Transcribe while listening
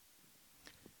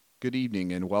Good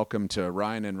evening and welcome to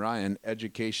Ryan and Ryan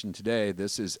Education Today.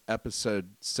 This is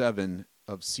episode 7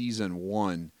 of season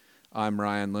 1. I'm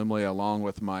Ryan Limley along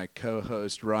with my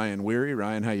co-host Ryan Weary.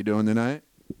 Ryan, how you doing tonight?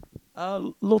 A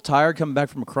little tired coming back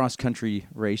from a cross-country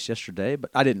race yesterday,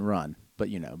 but I didn't run. But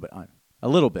a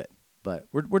little bit. But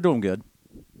we're doing good.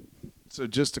 So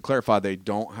just to clarify, they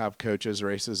don't have coaches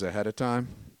races ahead of time?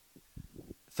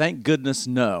 Thank goodness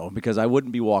no, because I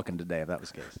wouldn't be walking today if that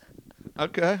was the case.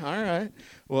 Okay, all right.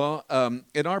 Well,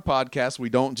 in our podcast, we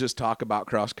don't just talk about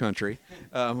cross country.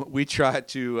 We try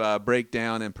to break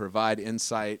down and provide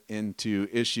insight into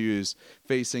issues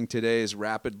facing today's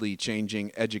rapidly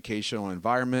changing educational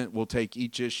environment. We'll take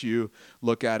each issue,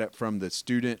 look at it from the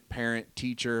student, parent,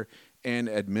 teacher, and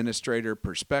administrator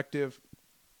perspective.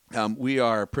 We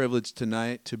are privileged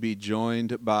tonight to be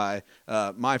joined by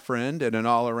my friend and an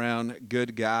all-around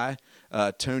good guy,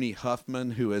 Tony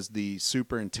Huffman, who is the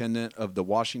superintendent of the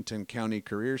Washington County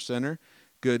Career Center.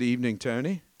 Good evening,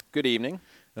 Tony. Good evening.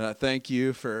 Thank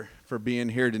you for being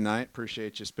here tonight.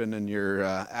 Appreciate you spending your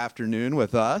afternoon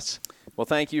with us. Well,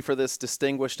 thank you for this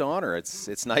distinguished honor.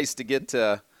 It's nice to get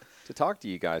to talk to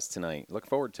you guys tonight. Look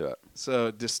forward to it.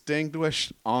 So,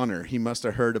 distinguished honor. He must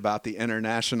have heard about the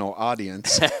international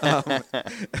audience.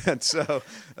 And so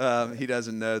he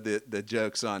doesn't know the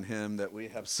jokes on him that we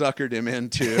have suckered him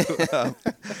into.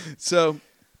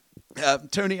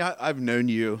 Tony, I've known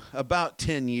you about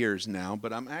 10 years now,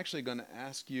 but I'm actually going to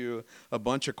ask you a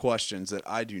bunch of questions that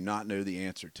I do not know the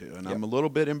answer to. And I'm a little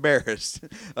bit embarrassed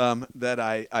that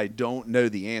I don't know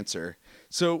the answer.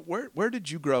 So where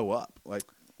did you grow up? Like,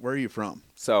 where are you from?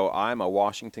 So I'm a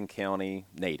Washington County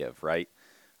native, right?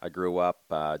 I grew up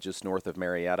just north of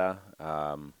Marietta,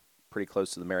 pretty close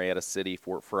to the Marietta City,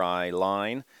 Fort Fry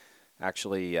line.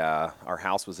 Actually, our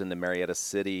house was in the Marietta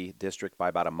City district by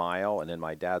about a mile, and then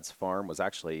my dad's farm was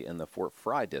actually in the Fort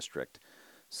Fry district.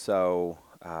 So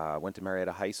I went to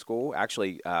Marietta High School.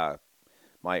 Actually,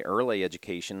 my early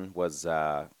education was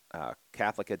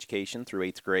Catholic education through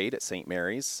 8th grade at St.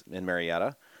 Mary's in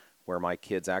Marietta, where my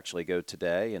kids actually go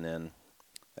today, and then,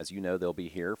 as you know, they'll be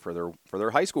here for their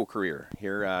high school career.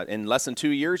 Here in less than 2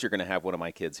 years, you're going to have one of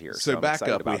my kids here. So back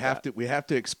up, we have to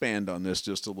that. expand on this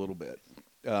just a little bit.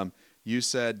 You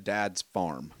said Dad's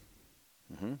farm.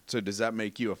 Mm-hmm. So does that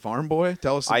make you a farm boy?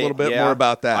 Tell us a little bit more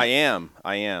about that. I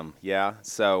am. Yeah.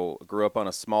 So grew up on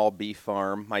a small beef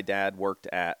farm. My dad worked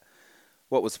at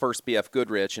what was first BF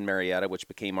Goodrich in Marietta, which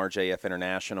became RJF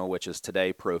International, which is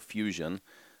today Profusion.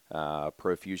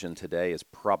 Profusion today is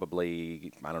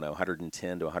probably,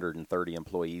 110 to 130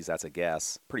 employees. That's a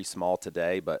guess. Pretty small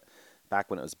today, but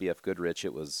back when it was BF Goodrich,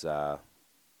 it was,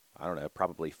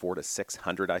 probably 400 to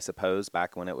 600, I suppose,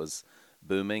 back when it was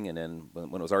booming. And then when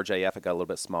it was RJF, it got a little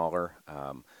bit smaller.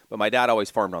 But my dad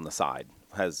always farmed on the side.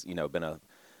 That's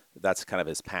kind of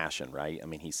his passion, right? I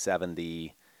mean, he's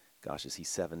 70. Gosh, is he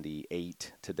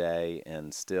 78 today?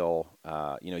 And still,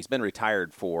 he's been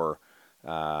retired for.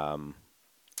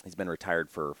 He's been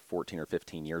retired for 14 or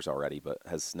 15 years already, but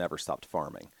has never stopped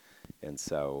farming. And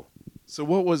so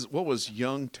what was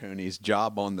young Tony's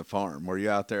job on the farm? Were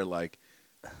you out there like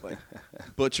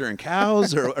butchering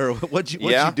cows, or what'd you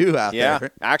do out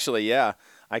there? Actually, yeah.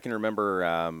 I can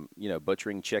remember,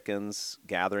 butchering chickens,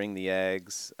 gathering the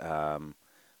eggs.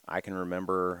 I can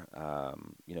remember,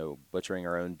 butchering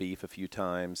our own beef a few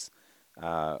times.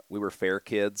 We were fair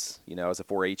kids. I was a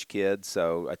 4-H kid,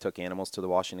 so I took animals to the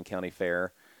Washington County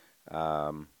Fair.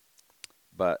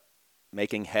 But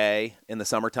making hay in the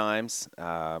summer times,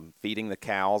 feeding the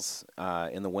cows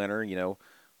in the winter,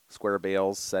 square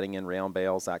bales, setting in round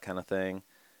bales, that kind of thing.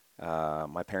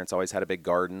 My parents always had a big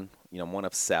garden. I'm one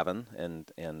of 7,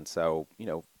 and so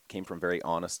came from very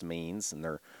honest means, and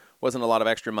there wasn't a lot of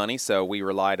extra money, so we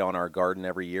relied on our garden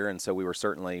every year, and so we were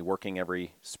certainly working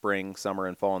every spring, summer,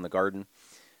 and fall in the garden.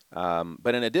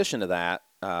 But in addition to that,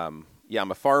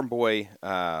 I'm a farm boy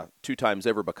 2 times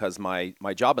over, because my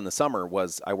job in the summer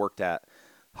was I worked at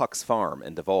Huck's Farm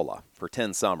in Devola for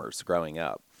 10 summers growing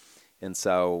up. And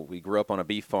so we grew up on a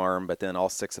beef farm, but then all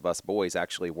 6 of us boys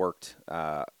actually worked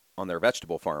on their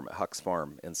vegetable farm at Huck's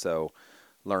Farm. And so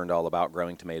learned all about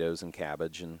growing tomatoes and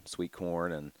cabbage and sweet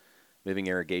corn and moving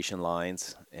irrigation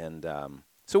lines. And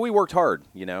so we worked hard,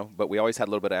 but we always had a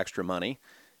little bit of extra money.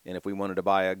 And if we wanted to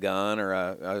buy a gun or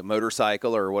a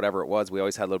motorcycle or whatever it was, we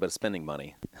always had a little bit of spending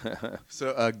money.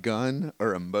 So a gun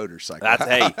or a motorcycle?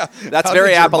 That's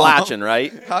very Appalachian,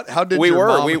 right? How did your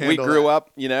mom handle we grew that? up,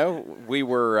 we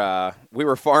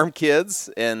were farm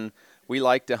kids, and we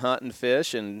liked to hunt and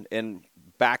fish. And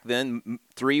back then,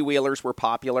 3-wheelers were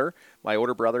popular. My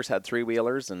older brothers had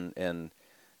 3-wheelers, and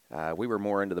we were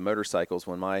more into the motorcycles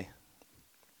when my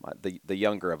the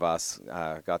younger of us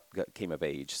came of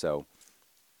age. So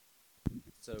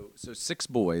So 6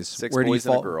 boys. Six Where boys do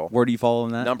you and a fall? girl. Where do you fall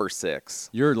in that? number 6.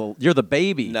 You're the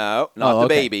baby. No, not Oh, the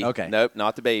okay, baby. okay. Nope,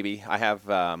 not the baby. I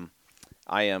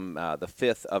am the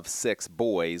 5th of 6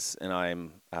 boys, and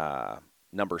I'm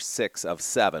number 6 of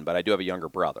 7. But I do have a younger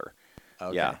brother.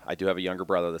 Okay. Yeah, I do have a younger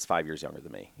brother that's 5 years younger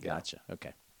than me. Yeah. Gotcha.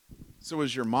 Okay. So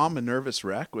was your mom a nervous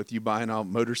wreck with you buying all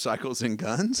motorcycles and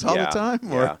guns all the Yeah,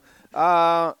 time? Or?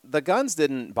 Yeah. The guns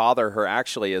didn't bother her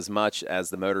actually as much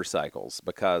as the motorcycles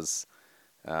because,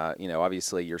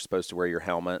 obviously you're supposed to wear your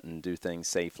helmet and do things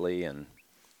safely. And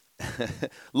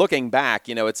looking back,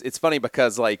 it's funny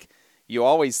because like you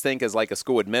always think as like a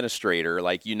school administrator,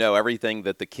 like everything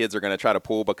that the kids are going to try to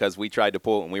pull because we tried to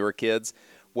pull it when we were kids.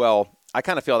 Well, I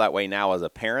kind of feel that way now as a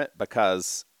parent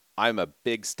because I'm a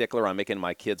big stickler on making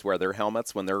my kids wear their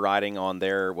helmets when they're riding on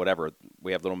their whatever.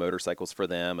 We have little motorcycles for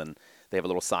them, and they have a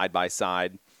little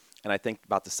side-by-side. And I think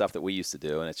about the stuff that we used to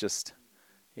do, and it's just,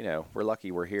 we're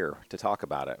lucky we're here to talk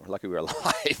about it. We're lucky we're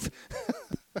alive.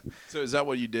 So is that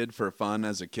what you did for fun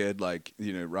as a kid? Like,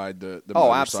 ride the Oh,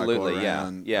 motorcycle absolutely,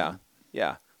 around?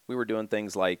 Yeah. We were doing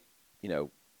things like,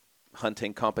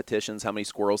 hunting competitions. How many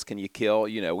squirrels can you kill?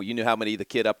 You knew how many the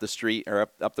kid up the street or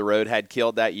up the road had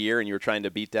killed that year, and you were trying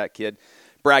to beat that kid.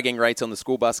 Bragging rights on the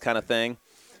school bus kind of thing.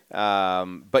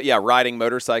 But yeah, riding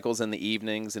motorcycles in the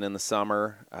evenings and in the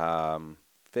summer,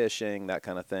 fishing, that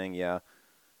kind of thing. Yeah.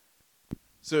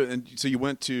 So you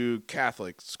went to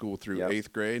Catholic school through Yep.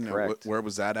 8th grade. Now, Correct. where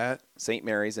was that at? St.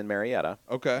 Mary's in Marietta.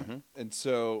 Okay. And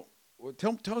so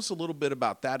tell us a little bit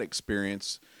about that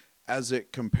experience as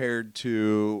it compared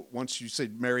to once you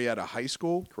said Marietta High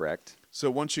School. Correct. So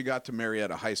once you got to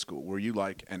Marietta High School, were you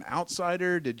like an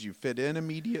outsider? Did you fit in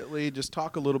immediately? Just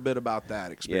talk a little bit about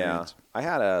that experience. Yeah. I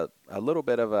had a little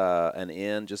bit of an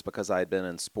in just because I had been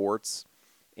in sports,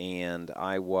 and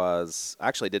I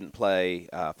actually didn't play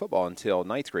football until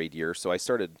 9th grade year, so I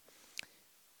started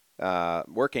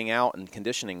working out and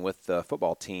conditioning with the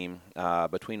football team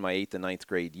between my 8th and 9th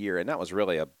grade year, and that was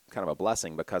really a kind of a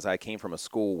blessing because I came from a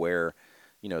school where,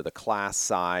 the class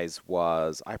size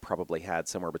was I probably had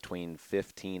somewhere between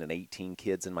 15 and 18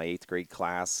 kids in my 8th grade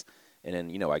class, and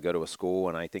then I go to a school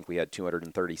and I think we had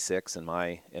 236 in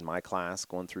my class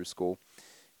going through school,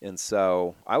 and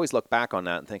so I always look back on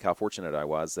that and think how fortunate I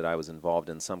was that I was involved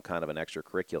in some kind of an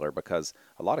extracurricular because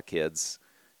a lot of kids.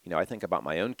 I think about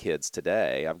my own kids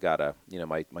today. I've got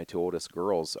my 2 oldest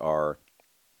girls are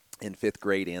in 5th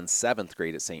grade and 7th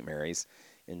grade at St. Mary's.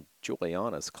 In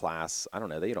Juliana's class, I don't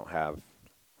know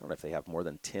if they have more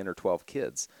than 10 or 12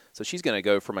 kids. So she's going to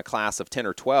go from a class of 10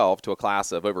 or 12 to a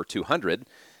class of over 200.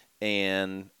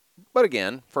 But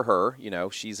again, for her,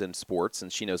 she's in sports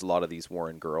and she knows a lot of these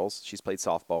Warren girls. She's played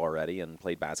softball already and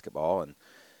played basketball.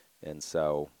 And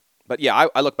so, but yeah,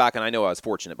 I look back and I know I was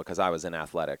fortunate because I was in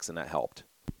athletics and that helped.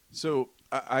 So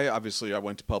I obviously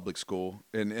went to public school,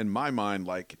 and in my mind,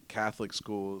 like Catholic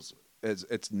schools,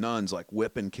 it's nuns like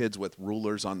whipping kids with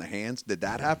rulers on the hands. Did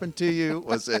that happen to you?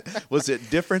 Was it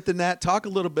different than that? Talk a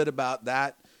little bit about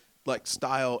that, like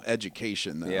style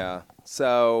education. Though. Yeah.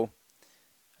 So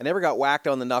I never got whacked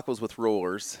on the knuckles with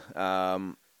rulers.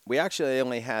 We actually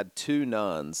only had 2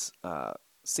 nuns.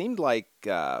 Seemed like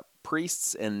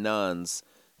priests and nuns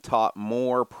taught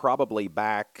more probably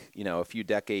back, a few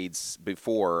decades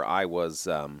before I was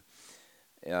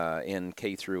in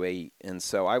K through 8. And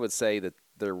so I would say that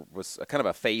there was a kind of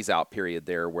a phase-out period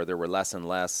there where there were less and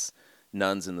less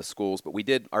nuns in the schools. But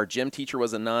our gym teacher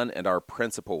was a nun and our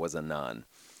principal was a nun.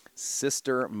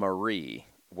 Sister Marie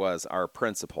was our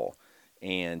principal.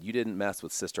 And you didn't mess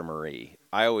with Sister Marie.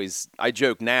 I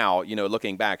joke now,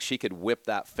 looking back, she could whip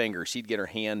that finger. She'd get her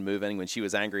hand moving when she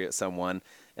was angry at someone.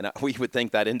 And we would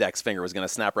think that index finger was going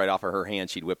to snap right off of her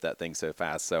hand. She'd whip that thing so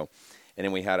fast. So, and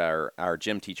then we had our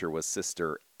gym teacher was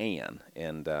Sister Ann.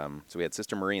 And so we had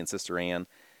Sister Marie and Sister Ann.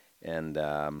 And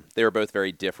they were both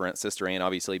very different. Sister Ann,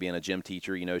 obviously being a gym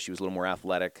teacher, she was a little more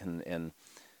athletic and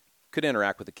could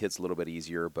interact with the kids a little bit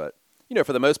easier. But,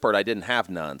 for the most part, I didn't have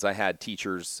nuns. I had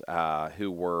teachers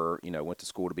who were, went to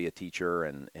school to be a teacher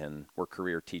and were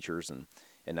career teachers and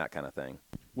that kind of thing.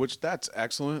 Which that's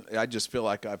excellent. I just feel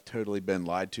like I've totally been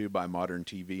lied to by modern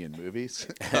TV and movies.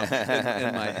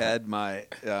 In my head, my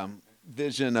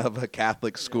vision of a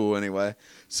Catholic school anyway.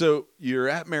 So you're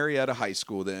at Marietta High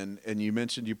School then, and you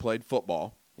mentioned you played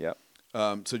football. Yep.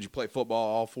 So did you play football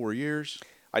all 4 years?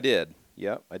 I did.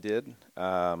 Yep, I did.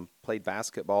 Played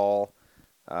basketball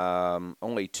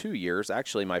only 2 years.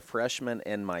 Actually, my freshman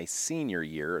and my senior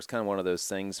year. It's kind of one of those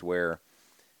things where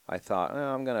I thought,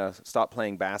 I'm going to stop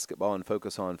playing basketball and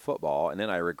focus on football. And then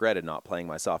I regretted not playing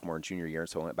my sophomore and junior year.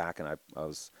 So I went back and I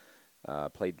was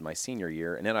Played my senior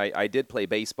year, and then I did play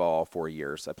baseball for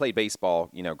years. I played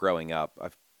baseball, growing up.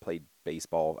 I've played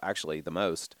baseball actually the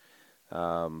most.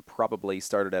 Probably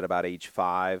started at about age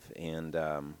 5 and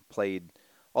played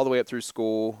all the way up through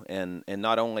school, and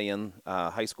not only in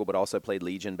high school, but also played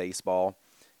Legion baseball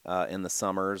in the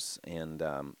summers, and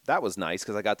that was nice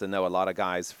because I got to know a lot of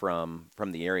guys from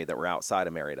the area that were outside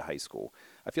of Marietta High School.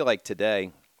 I feel like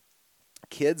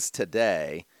kids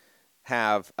today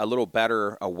have a little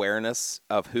better awareness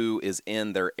of who is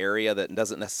in their area that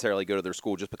doesn't necessarily go to their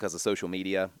school just because of social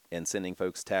media and sending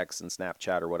folks texts and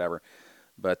Snapchat or whatever.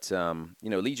 But,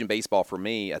 Legion baseball for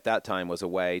me at that time was a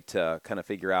way to kind of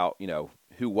figure out,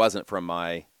 who wasn't from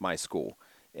my school,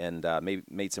 and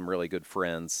made some really good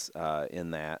friends in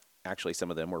that. Actually,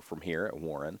 some of them were from here at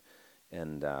Warren.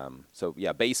 And so,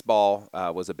 baseball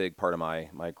was a big part of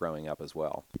my growing up as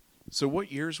well. So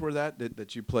what years were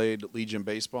that you played Legion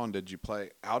baseball, and did you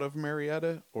play out of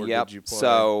Marietta, or did you play?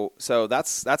 So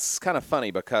that's kind of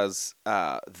funny because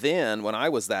then when I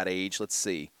was that age, let's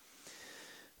see,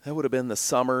 that would have been the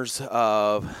summers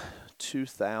of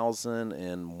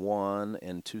 2001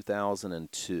 and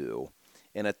 2002.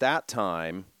 And at that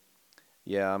time,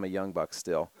 I'm a young buck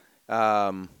still.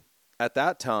 At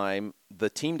that time, the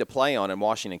team to play on in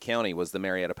Washington County was the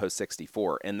Marietta Post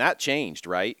 64. And that changed,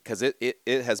 right? Because it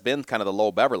has been kind of the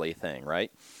Lowell Beverly thing,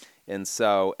 right? And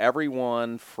so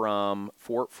everyone from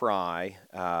Fort Fry,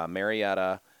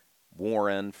 Marietta,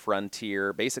 Warren,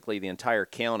 Frontier, basically the entire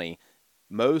county,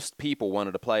 most people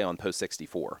wanted to play on Post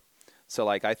 64. So,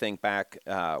 like, I think back,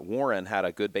 Warren had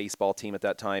a good baseball team at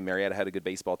that time. Marietta had a good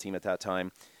baseball team at that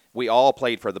time. We all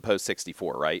played for the Post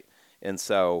 64, right? And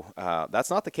so that's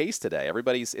not the case today.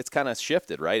 It's kind of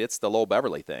shifted, right? It's the Lowell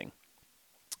Beverly thing.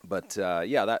 But,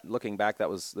 that looking back,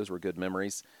 those were good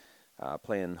memories.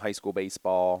 Playing high school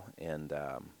baseball and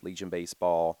Legion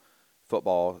baseball.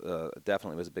 Football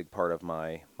definitely was a big part of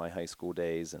my high school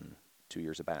days, and 2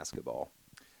 years of basketball.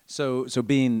 So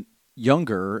being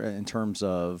younger in terms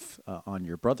of on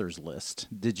your brother's list,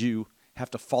 did you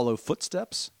have to follow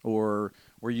footsteps, or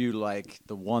were you like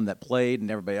the one that played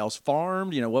and everybody else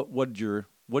farmed? What was your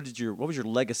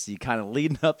legacy kind of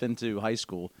leading up into high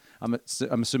school? I'm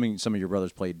assuming some of your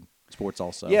brothers played sports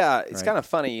also. Yeah, it's right? kind of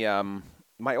funny.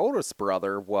 My oldest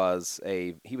brother was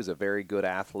a very good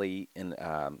athlete, and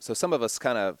so some of us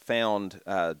kind of found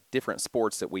different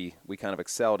sports that we kind of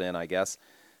excelled in, I guess.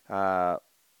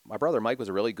 My brother Mike was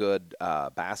a really good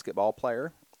basketball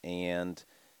player, and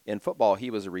in football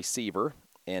he was a receiver,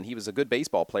 and he was a good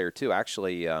baseball player too.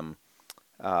 Actually,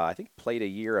 I think played a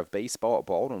year of baseball at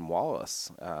Baldwin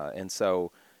Wallace, and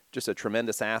so just a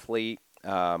tremendous athlete.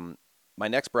 My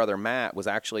next brother Matt was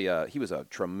actually he was a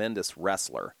tremendous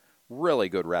wrestler, really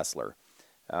good wrestler,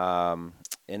 and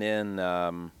then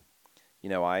I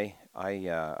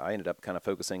ended up kind of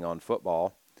focusing on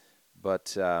football.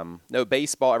 But no,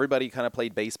 baseball, everybody kind of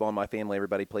played baseball in my family.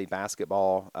 Everybody played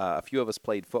basketball. A few of us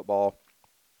played football.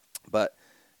 But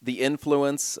the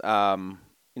influence,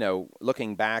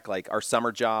 looking back, like our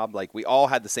summer job, like we all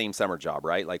had the same summer job,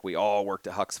 right? Like we all worked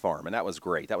at Huck's Farm, and that was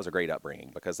great. That was a great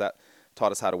upbringing because that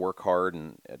taught us how to work hard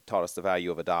and it taught us the value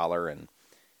of $1. And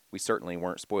we certainly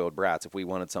weren't spoiled brats. If we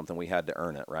wanted something, we had to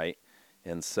earn it, right?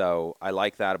 And so I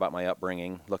like that about my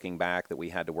upbringing, looking back, that we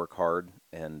had to work hard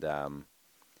and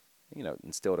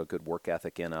instilled a good work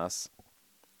ethic in us.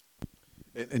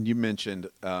 And you mentioned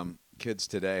kids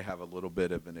today have a little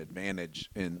bit of an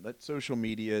advantage in that social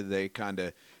media. They kind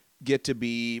of get to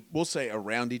be, we'll say,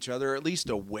 around each other, or at least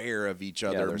aware of each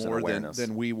other more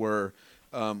than we were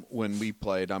when we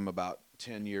played. I'm about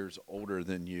 10 years older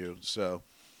than you. So,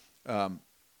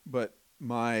 but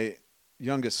my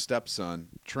youngest stepson,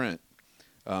 Trent,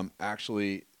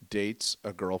 actually dates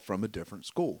a girl from a different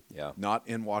school. Yeah. Not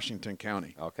in Washington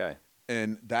County. Okay.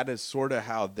 And that is sort of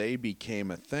how they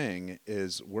became a thing,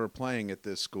 is we're playing at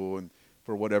this school, and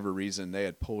for whatever reason, they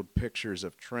had pulled pictures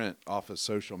of Trent off of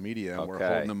social media, and we're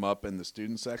holding them up in the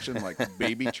student section like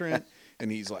baby Trent, and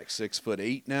he's like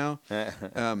 6'8" now.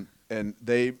 And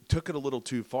they took it a little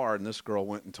too far, and this girl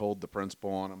went and told the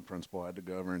principal, and the principal had to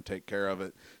go over and take care of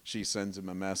it. She sends him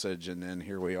a message, and then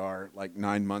here we are like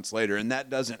 9 months later, and that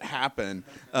doesn't happen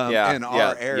in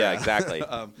our era. Yeah, exactly.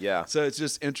 So it's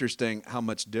just interesting how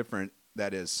much different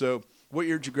that is. So what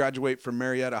year did you graduate from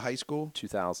Marietta High School?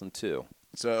 2002.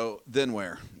 So then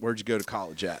where'd you go to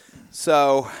college at?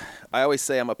 So I always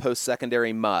say I'm a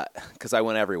post-secondary mutt because I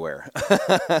went everywhere.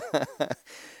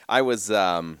 I was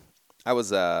College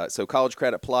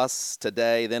Credit Plus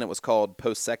today. Then it was called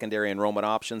Post-Secondary Enrollment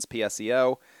Options,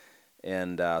 PSEO.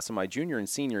 And so my junior and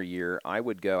senior year, I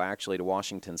would go actually to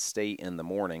Washington State in the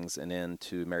mornings and then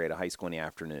to Marietta High School in the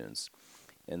afternoons.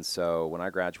 And so when I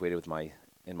graduated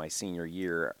in my senior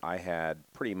year, I had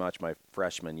pretty much my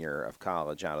freshman year of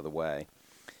college out of the way.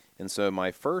 And so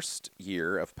my first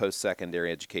year of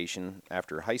post-secondary education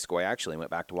after high school, I actually went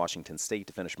back to Washington State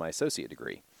to finish my associate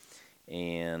degree.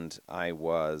 And I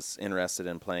was interested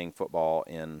in playing football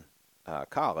in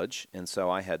college, and so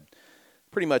I had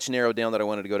pretty much narrowed down that I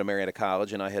wanted to go to Marietta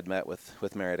College, and I had met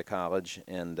with Marietta College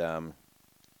and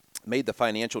made the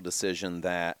financial decision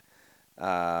that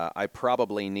I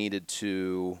probably needed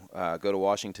to go to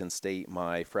Washington State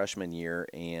my freshman year,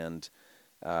 and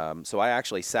so I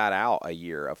actually sat out a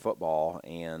year of football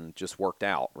and just worked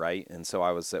out, right? And so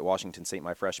I was at Washington State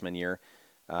my freshman year,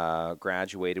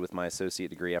 graduated with my associate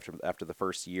degree after the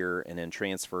first year, and then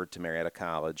transferred to Marietta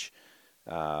College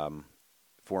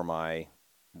for my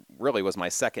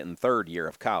second and third year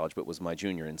of college, but was my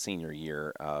junior and senior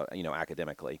year,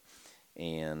 academically,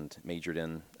 and majored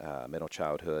in middle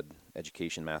childhood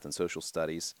education, math, and social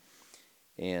studies,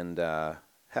 and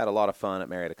had a lot of fun at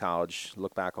Marietta College.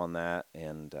 Look back on that,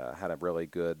 and had a really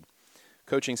good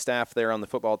coaching staff there on the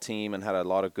football team, and had a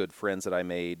lot of good friends that I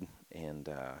made, and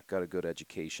got a good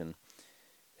education.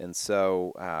 And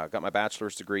so got my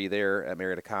bachelor's degree there at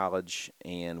Marietta College,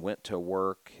 and went to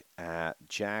work at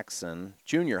Jackson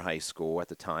Junior High School at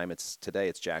the time. Today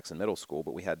it's Jackson Middle School,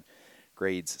 but we had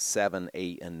grades 7,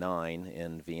 8, and 9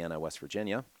 in Vienna, West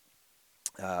Virginia.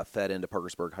 Fed into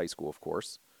Parkersburg High School, of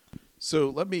course. So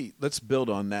let's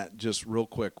build on that just real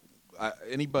quick.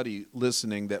 Anybody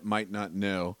listening that might not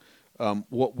know,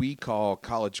 what we call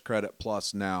College Credit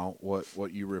Plus now,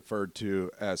 what you referred to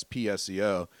as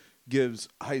PSEO, gives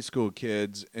high school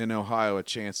kids in Ohio a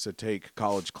chance to take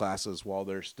college classes while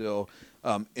they're still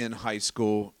in high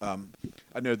school.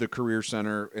 I know the Career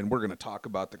Center, and we're going to talk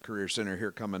about the Career Center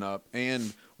here coming up,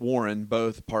 and Warren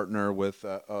both partner with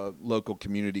a local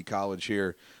community college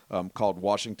here called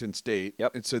Washington State.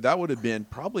 Yep. And so that would have been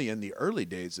probably in the early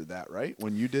days of that, right,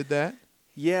 when you did that?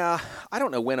 Yeah, I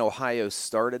don't know when Ohio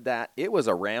started that. It was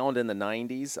around in the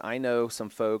 90s. I know some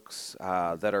folks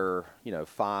that are,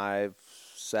 5,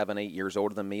 7, 8 years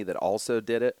older than me that also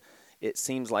did it. It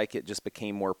seems like it just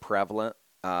became more prevalent.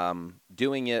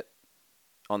 Doing it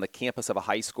on the campus of a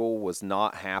high school was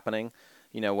not happening.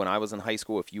 When I was in high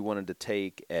school, if you wanted to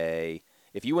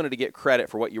get credit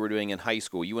for what you were doing in high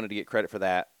school, you wanted to get credit for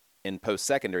that in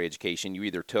post-secondary education, you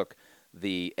either took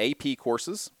the AP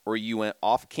courses or you went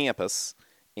off campus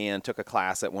and took a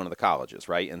class at one of the colleges,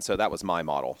 right? And so that was my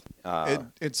model.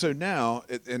 And so now,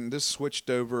 and this switched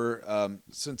over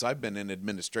since I've been in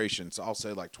administration, so I'll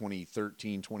say like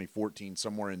 2013, 2014,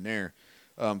 somewhere in there.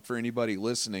 For anybody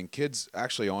listening, kids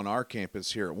actually on our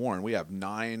campus here at Warren, we have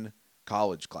 9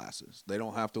 college classes. They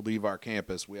don't have to leave our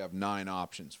campus. We have 9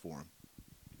 options for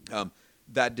them.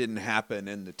 That didn't happen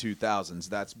in the 2000s.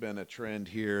 That's been a trend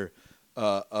here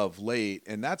of late,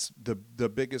 and that's the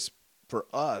biggest for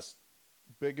us.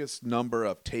 Biggest number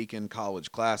of taken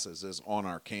college classes is on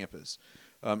our campus.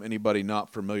 Anybody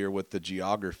not familiar with the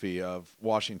geography of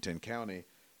Washington County,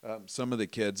 some of the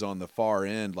kids on the far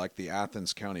end, like the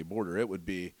Athens County border, it would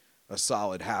be a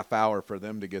solid half hour for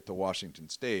them to get to Washington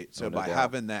State. So by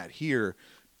having that here,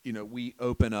 we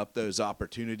open up those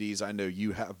opportunities. I know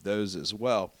you have those as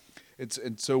well.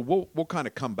 And so we'll kind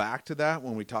of come back to that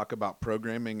when we talk about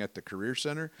programming at the Career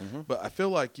Center. Mm-hmm. But I feel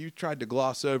like you tried to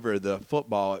gloss over the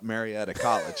football at Marietta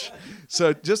College.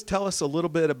 So just tell us a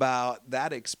little bit about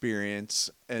that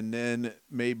experience, and then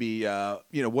maybe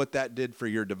what that did for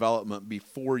your development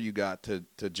before you got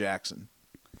to Jackson.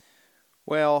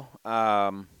 Well,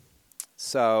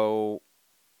 so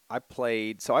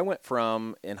I went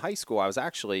from, in high school, I was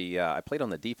actually, I played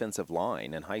on the defensive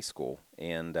line in high school.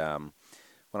 And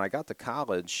when I got to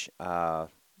college,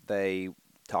 they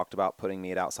talked about putting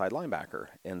me at outside linebacker.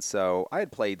 And so I had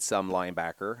played some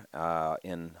linebacker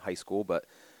in high school, but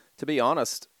to be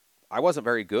honest, I wasn't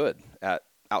very good at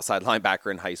outside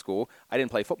linebacker in high school. I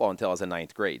didn't play football until I was in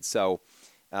 9th grade. So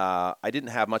I didn't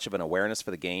have much of an awareness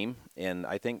for the game. And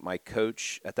I think my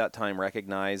coach at that time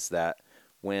recognized that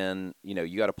when,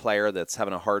 you got a player that's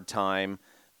having a hard time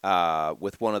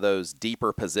with one of those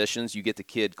deeper positions, you get the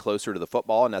kid closer to the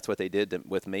football, and that's what they did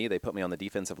with me. They put me on the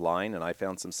defensive line, and I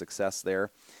found some success there.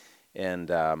 And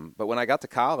but when I got to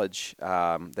college,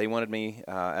 they wanted me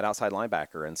at outside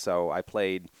linebacker, and so I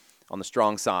played on the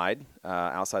strong side,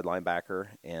 outside linebacker,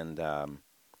 and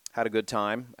had a good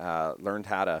time. Learned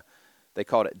how to, they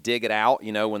called it dig it out.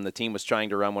 When the team was trying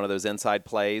to run one of those inside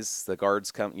plays, the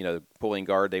guards come, pulling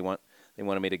guard, they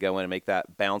wanted me to go in and make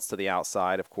that bounce to the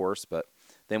outside, of course, but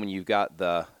then when you've got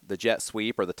the jet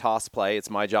sweep or the toss play, it's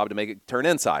my job to make it turn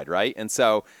inside, right? And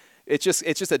so it's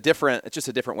just a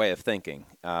different way of thinking.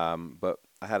 But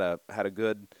I had a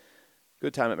good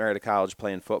time at Marietta College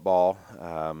playing football.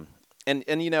 And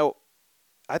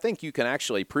I think you can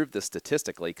actually prove this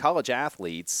statistically. College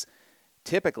athletes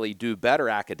typically do better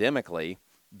academically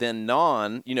than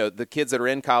the kids that are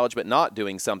in college but not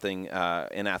doing something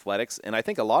in athletics. And I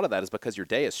think a lot of that is because your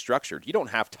day is structured. You don't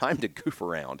have time to goof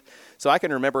around. So I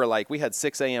can remember, like, we had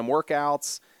 6 a.m.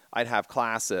 workouts. I'd have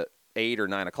class at 8 or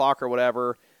 9 o'clock or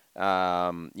whatever.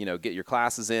 Get your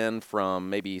classes in from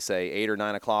maybe, say, 8 or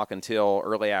 9 o'clock until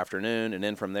early afternoon. And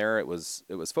then from there, it was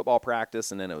football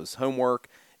practice, and then it was homework.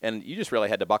 And you just really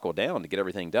had to buckle down to get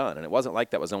everything done. And it wasn't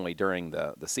like that was only during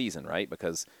the season, right?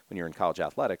 Because when you're in college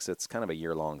athletics, it's kind of a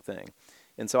year-long thing.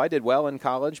 And so I did well in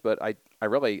college, but I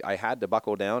had to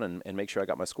buckle down and make sure I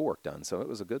got my schoolwork done. So it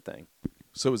was a good thing.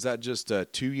 So was that just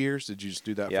 2 years? Did you just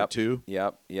do that for 2?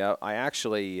 Yep. I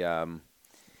actually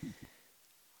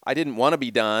I didn't want to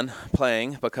be done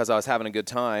playing because I was having a good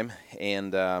time.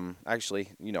 And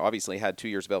obviously had 2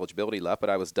 years of eligibility left,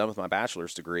 but I was done with my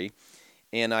bachelor's degree.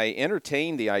 And I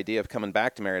entertained the idea of coming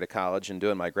back to Marietta College and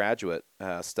doing my graduate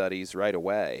studies right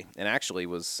away, and actually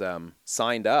was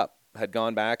signed up, had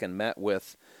gone back and met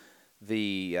with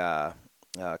a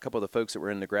couple of the folks that were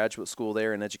in the graduate school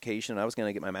there in education. I was going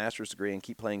to get my master's degree and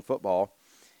keep playing football.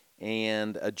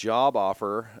 And a job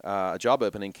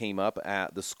opening came up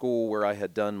at the school where I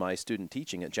had done my student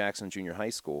teaching at Jackson Junior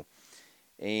High School.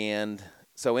 And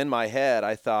so in my head,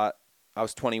 I thought, I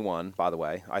was 21, by the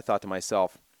way, I thought to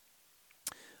myself,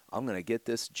 I'm going to get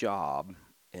this job,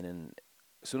 and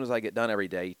as soon as I get done every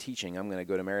day teaching, I'm going to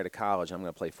go to Marietta College, and I'm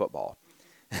going to play football.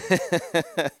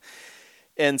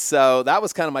 And so that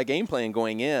was kind of my game plan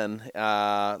going in.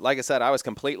 Like I said, I was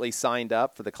completely signed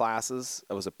up for the classes.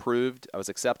 I was approved. I was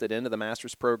accepted into the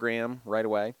master's program right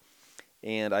away.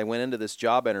 And I went into this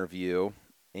job interview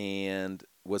and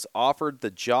was offered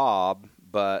the job,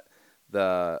 but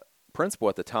the principal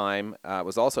at the time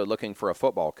was also looking for a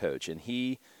football coach, and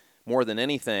he, more than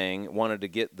anything, wanted to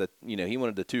get he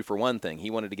wanted the 2-for-1 thing.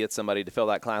 He wanted to get somebody to fill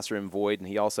that classroom void, and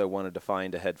he also wanted to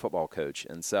find a head football coach.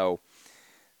 And so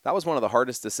that was one of the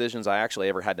hardest decisions I actually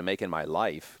ever had to make in my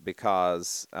life,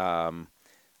 because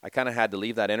I kind of had to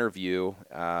leave that interview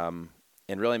and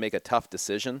really make a tough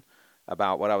decision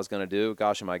about what I was going to do.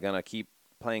 Gosh, am I going to keep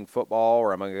playing football,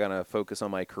 or am I going to focus on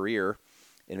my career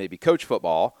and maybe coach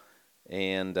football?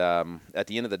 And at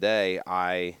the end of the day,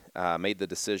 I made the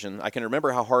decision. I can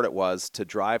remember how hard it was to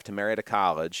drive to Marietta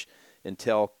College and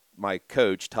tell my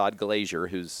coach, Todd Glazier,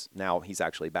 he's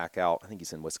actually back out. I think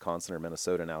he's in Wisconsin or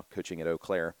Minnesota now, coaching at Eau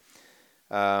Claire.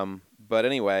 But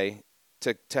anyway,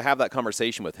 to have that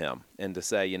conversation with him and to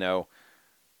say, I'm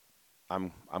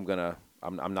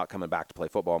not coming back to play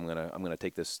football. I'm gonna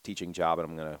take this teaching job, and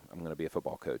I'm gonna be a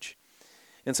football coach.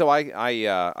 And so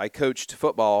I coached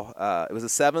football. It was a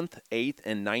 7th, 8th,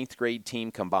 and 9th grade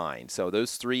team combined. So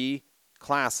those 3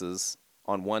 classes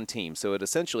on one team. So it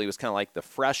essentially was kind of like the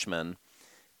freshman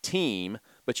team,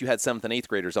 but you had 7th and 8th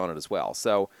graders on it as well.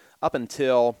 So up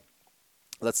until,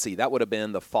 that would have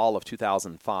been the fall of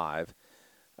 2005,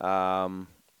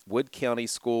 Wood County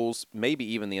schools, maybe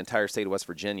even the entire state of West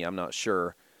Virginia, I'm not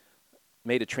sure,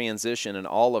 made a transition, and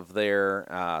all of their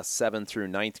 7th through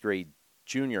 9th grade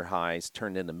junior highs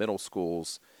turned into middle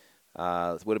schools.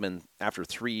 It would have been after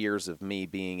 3 years of me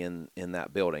being in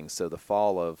that building. So the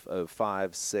fall of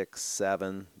 5, 6,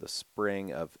 7, the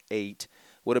spring of 8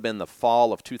 would have been the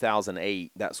fall of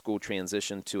 2008. That school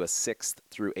transitioned to a 6th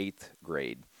through 8th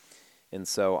grade. And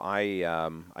so I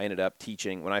ended up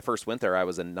teaching. When I first went there, I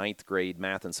was a 9th grade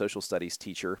math and social studies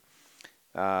teacher.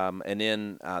 And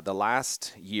then the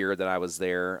last year that I was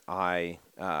there, I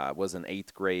was an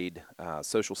 8th grade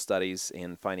social studies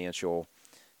and financial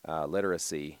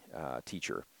literacy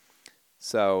teacher.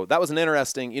 So that was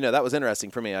that was interesting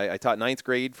for me. I taught 9th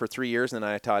grade for 3 years, and then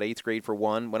I taught 8th grade for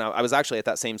 1. When I was actually at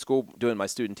that same school doing my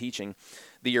student teaching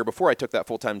the year before I took that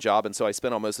full-time job, and so I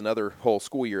spent almost another whole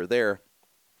school year there.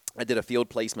 I did a field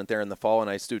placement there in the fall, and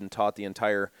I student taught the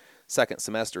entire second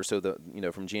semester, so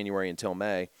from January until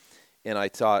May. And I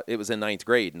taught, it was in 9th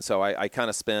grade, and so I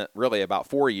kind of spent really about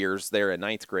 4 years there at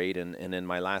 9th grade, and in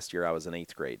my last year I was in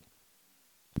 8th grade.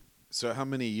 So how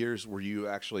many years were you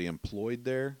actually employed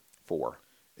there? 4.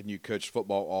 And you coached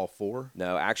football all 4?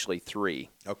 No, actually 3.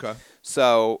 Okay.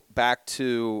 So back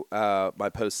to my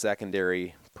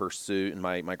post-secondary pursuit and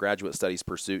my graduate studies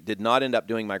pursuit. Did not end up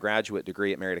doing my graduate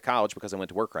degree at Marietta College because I went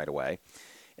to work right away.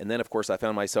 And then, of course, I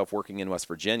found myself working in West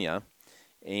Virginia,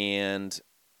 and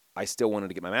I still wanted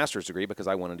to get my master's degree because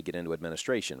I wanted to get into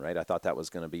administration, right? I thought that was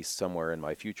going to be somewhere in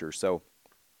my future. So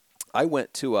I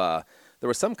went to there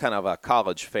was some kind of a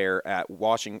college fair at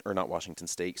not Washington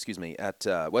State, excuse me, at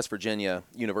West Virginia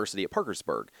University at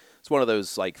Parkersburg. It's one of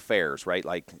those like fairs, right?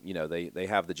 Like, they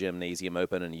have the gymnasium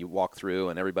open and you walk through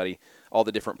and everybody, all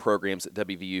the different programs at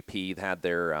WVUP had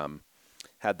their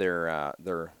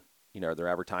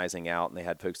advertising out, and they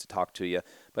had folks to talk to you.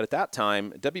 But at that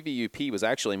time, WVUP was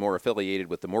actually more affiliated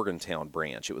with the Morgantown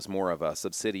branch. It was more of a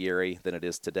subsidiary than it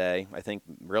is today. I think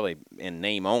really in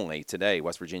name only today,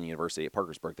 West Virginia University at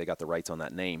Parkersburg, they got the rights on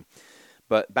that name.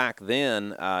 But back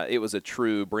then, it was a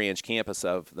true branch campus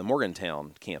of the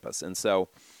Morgantown campus. And so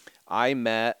I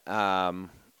met, I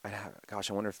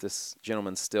wonder if this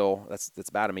gentleman's still, that's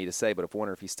bad of me to say, but I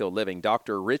wonder if he's still living,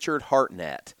 Dr. Richard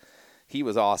Hartnett. He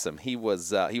was awesome. He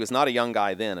was not a young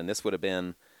guy then, and this would have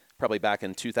been probably back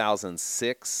in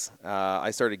 2006.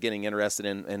 I started getting interested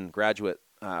in graduate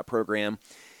program.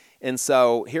 And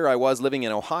so here I was living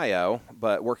in Ohio,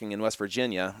 but working in West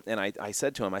Virginia. And I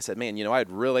said to him, I said, man,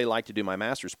 I'd really like to do my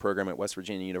master's program at West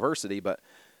Virginia University, but,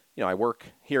 I work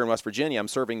here in West Virginia. I'm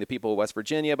serving the people of West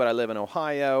Virginia, but I live in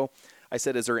Ohio. I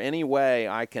said, is there any way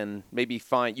I can maybe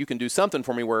you can do something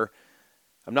for me where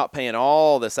I'm not paying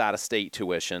all this out-of-state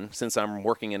tuition since I'm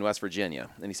working in West Virginia?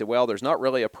 And he said, well, there's not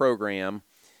really a program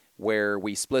where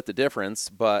we split the difference,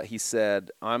 but he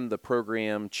said, I'm the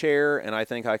program chair, and I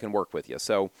think I can work with you.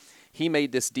 So he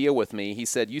made this deal with me. He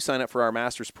said, you sign up for our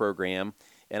master's program,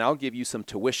 and I'll give you some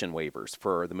tuition waivers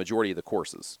for the majority of the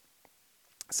courses.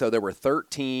 So there were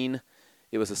 13.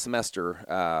 It was a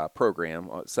semester program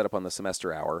set up on the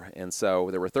semester hour. And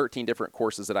so there were 13 different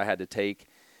courses that I had to take,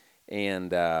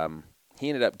 and he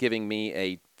ended up giving me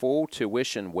a full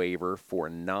tuition waiver for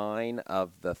 9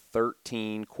 of the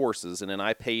 13 courses, and then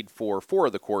I paid for 4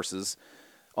 of the courses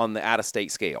on the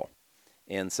out-of-state scale.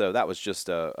 And so that was just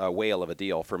a whale of a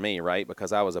deal for me, right?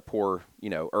 Because I was a poor,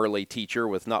 early teacher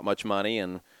with not much money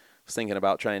and was thinking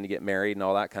about trying to get married and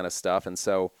all that kind of stuff. And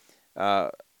so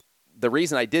the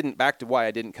reason back to why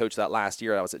I didn't coach that last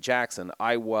year I was at Jackson,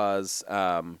 I was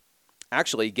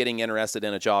actually getting interested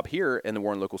in a job here in the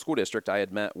Warren Local School District. I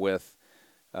had met with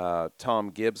Tom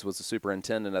Gibbs was the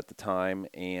superintendent at the time,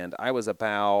 and I was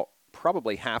about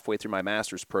probably halfway through my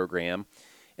master's program,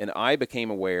 and I became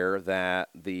aware that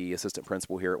the assistant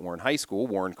principal here at Warren High School,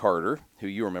 Warren Carter, who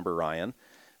you remember, Ryan,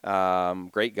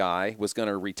 great guy, was going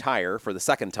to retire for the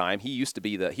second time. He was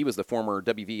the former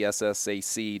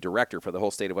WVSSAC director for the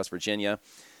whole state of West Virginia.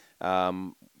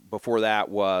 Before that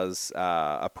was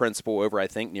a principal over, I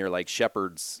think, near like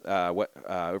Shepherd's,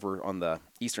 over on the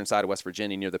eastern side of West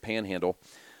Virginia near the Panhandle.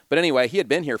 But anyway, he had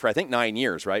been here for, I think, 9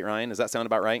 years, right, Ryan? Does that sound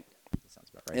about right? That sounds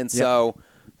about right. And so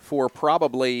for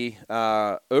probably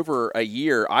over a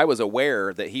year, I was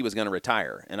aware that he was going to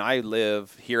retire. And I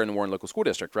live here in the Warren Local School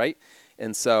District, right?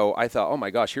 And so I thought, oh, my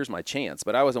gosh, here's my chance.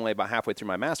 But I was only about halfway through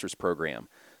my master's program.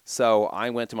 So I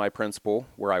went to my principal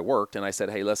where I worked, and I said,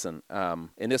 hey, listen, and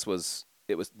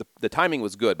the timing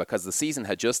was good because the season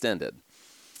had just ended,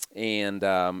 and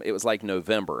it was like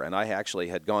November, and I actually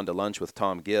had gone to lunch with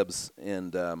Tom Gibbs,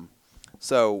 and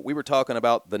so we were talking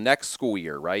about the next school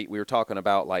year, right? We were talking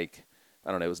about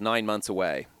it was 9 months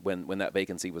away when that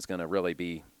vacancy was going to really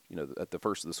be, at the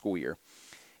first of the school year.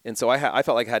 And so I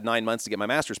felt like I had 9 months to get my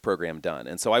master's program done.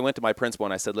 And so I went to my principal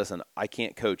and I said, listen, I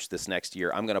can't coach this next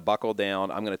year. I'm going to buckle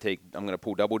down. I'm going to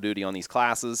pull double duty on these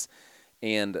classes.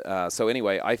 And so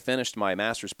anyway, I finished my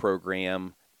master's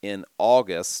program in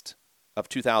August of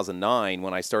 2009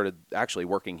 when I started actually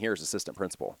working here as assistant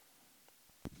principal.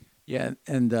 Yeah,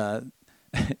 and I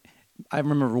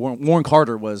remember Warren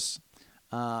Carter was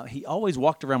he always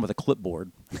walked around with a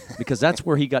clipboard because that's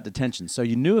where he got detention. So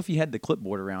you knew if he had the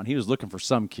clipboard around, he was looking for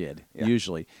some kid,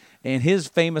 usually. And his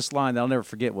famous line that I'll never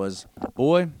forget was,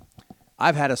 boy,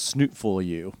 I've had a snootful of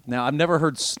you. Now, I've never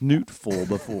heard snootful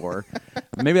before.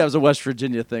 Maybe that was a West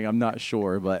Virginia thing. I'm not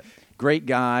sure. But great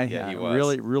guy. Yeah, he was.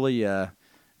 Really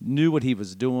knew what he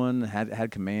was doing,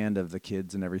 had command of the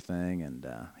kids and everything. And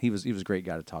he was a great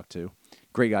guy to talk to.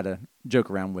 Great guy to joke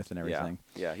around with and everything.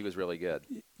 Yeah, he was really good.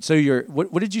 So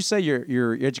what did you say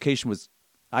your education was?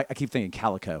 I keep thinking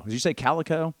calico. Did you say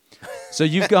calico? So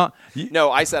you've got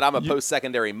no. I said I'm a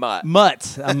post-secondary mutt.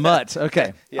 A mutt.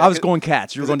 Okay, Yeah, I was going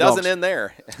cats. You were going dogs. dogs. It doesn't end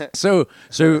there.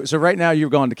 So right now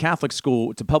you've gone to Catholic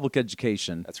school, to public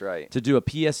education. That's right. To do a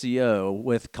PSEO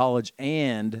with college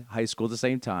and high school at the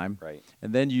same time. Right.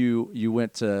 And then you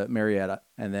went to Marietta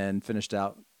and then finished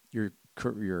out your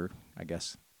I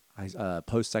guess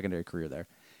post-secondary career there.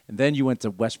 And then you went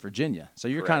to West Virginia. So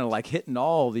you're kind of like hitting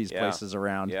all these places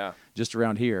around, just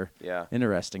around here. Yeah.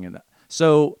 Interesting. And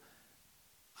so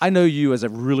I know you as a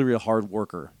really, really hard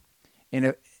worker.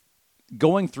 And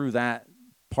going through that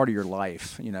part of your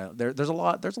life. There's a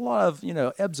lot of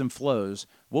ebbs and flows.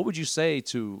 What would you say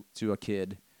to a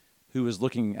kid who is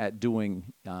looking at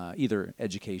doing either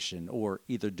education or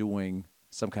either doing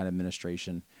some kind of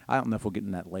administration? I don't know if we'll get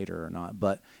in that later or not,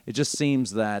 but it just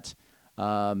seems that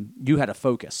you had a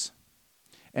focus,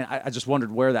 and I just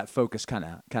wondered where that focus kind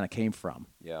of came from.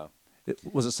 Yeah.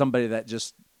 Was it somebody that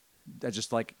just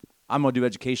like, I'm going to do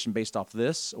education based off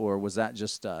this, or was that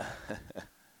just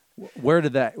where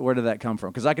did that come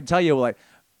from? Because I can tell you, like,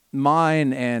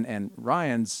 mine and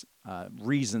Ryan's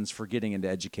reasons for getting into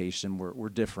education were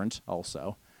different.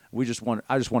 Also, I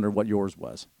just wondered what yours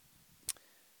was.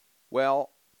 Well,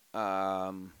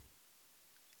 I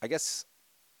guess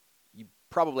you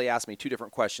probably asked me two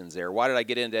different questions there. Why did I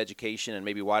get into education, and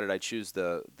maybe why did I choose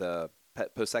the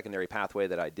post-secondary pathway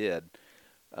that I did?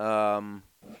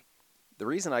 The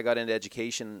reason I got into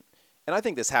education, and I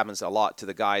think this happens a lot to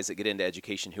the guys that get into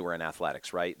education who are in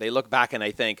athletics, right? They look back and they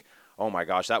think, oh my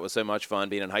gosh, that was so much fun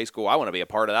being in high school. I want to be a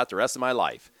part of that the rest of my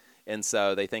life. And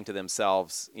so they think to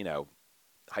themselves,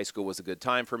 high school was a good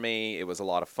time for me. It was a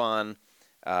lot of fun.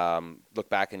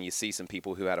 Look back and you see some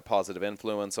people who had a positive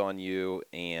influence on you,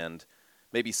 and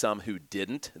maybe some who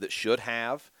didn't, that should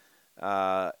have.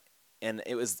 And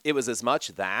it was as much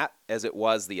that as it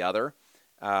was the other.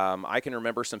 I can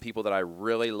remember some people that I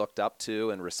really looked up to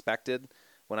and respected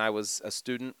when I was a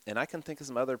student, and I can think of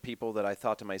some other people that I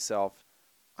thought to myself,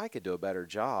 I could do a better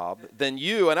job than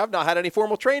you, and I've not had any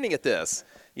formal training at this,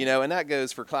 and that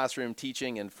goes for classroom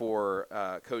teaching and for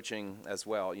coaching as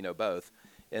well, both.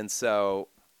 And so,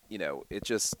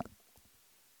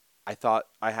 I thought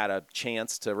I had a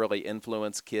chance to really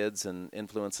influence kids and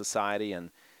influence society, and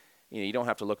you don't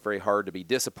have to look very hard to be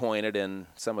disappointed in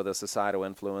some of the societal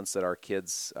influence that our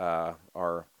kids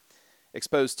are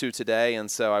exposed to today. And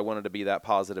so I wanted to be that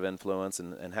positive influence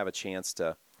and have a chance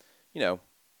to,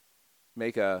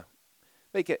 make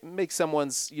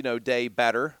someone's, day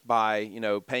better by,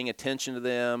 paying attention to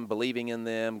them, believing in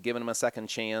them, giving them a second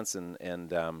chance. And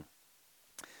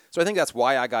so I think that's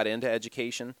why I got into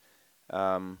education.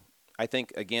 I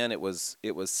think, again, it was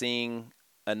seeing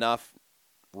enough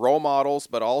role models,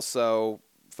 but also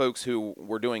folks who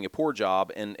were doing a poor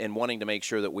job and wanting to make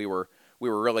sure that we were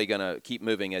really going to keep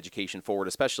moving education forward,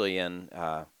 especially in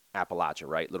Appalachia,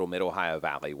 right? Little Mid-Ohio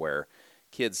Valley, where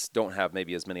kids don't have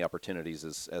maybe as many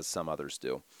opportunities as some others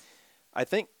do. I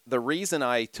think the reason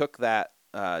I took that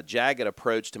jagged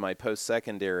approach to my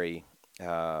post-secondary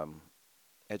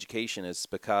education is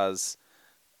because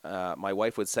my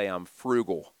wife would say I'm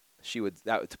frugal. She would,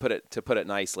 to put it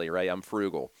nicely, right? I'm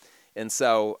frugal. And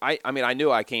so, I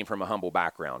knew I came from a humble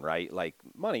background, right? Like,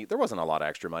 money, there wasn't a lot of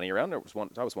extra money around.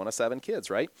 I was one of 7 kids,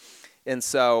 right? And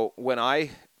so when I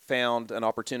found an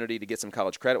opportunity to get some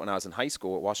college credit when I was in high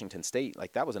school at Washington State,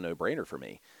 like, that was a no-brainer for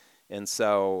me. And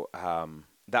so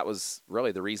that was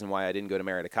really the reason why I didn't go to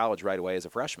Marietta College right away as a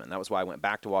freshman. That was why I went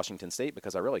back to Washington State,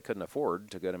 because I really couldn't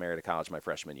afford to go to Marietta College my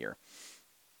freshman year.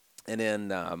 And then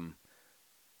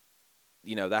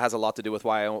that has a lot to do with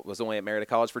why I was only at Marietta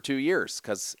College for 2 years,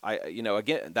 because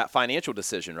again, that financial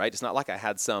decision, right? It's not like I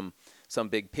had some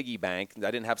big piggy bank. I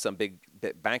didn't have some big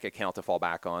bank account to fall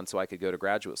back on, so I could go to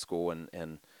graduate school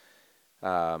and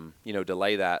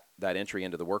delay that entry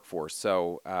into the workforce.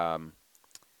 So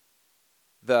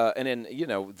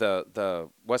the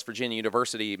West Virginia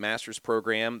University master's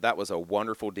program, that was a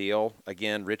wonderful deal.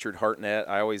 Again, Richard Hartnett.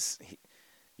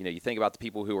 You think about the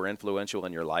people who were influential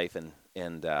in your life, and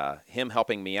him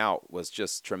helping me out was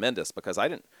just tremendous, because I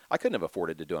couldn't have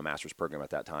afforded to do a master's program at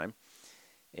that time.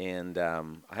 And I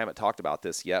haven't talked about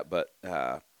this yet, but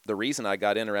the reason I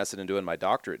got interested in doing my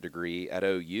doctorate degree at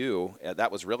OU,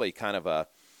 that was really it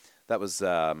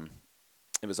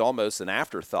was almost an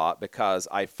afterthought, because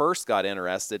I first got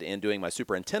interested in doing my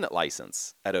superintendent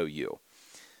license at OU.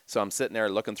 So I'm sitting there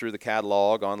looking through the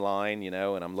catalog online,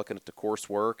 and I'm looking at the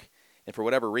coursework. And for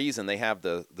whatever reason, they have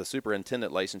the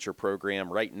superintendent licensure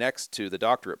program right next to the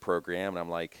doctorate program. And I'm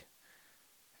like,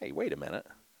 hey, wait a minute.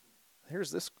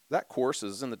 That course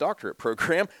is in the doctorate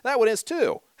program. That one is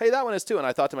too. Hey, that one is too. And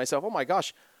I thought to myself, oh my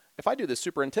gosh, if I do the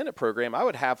superintendent program, I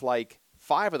would have like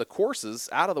 5 of the courses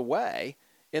out of the way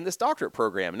in this doctorate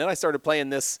program. And then I started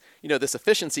playing this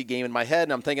efficiency game in my head,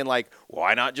 and I'm thinking, like,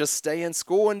 why not just stay in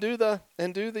school and do the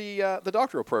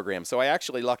doctoral program? So I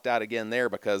actually lucked out again there,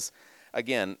 because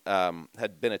again,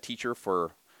 had been a teacher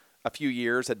for a few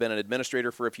years, had been an administrator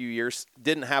for a few years,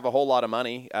 didn't have a whole lot of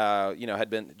money, had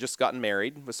been just gotten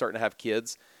married, was starting to have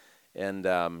kids. And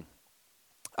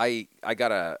I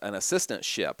got an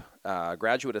assistantship, a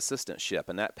graduate assistantship,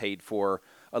 and that paid for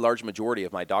a large majority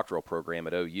of my doctoral program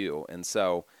at OU. And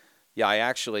so, yeah, I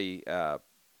actually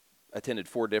attended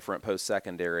 4 different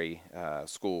post-secondary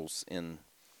schools in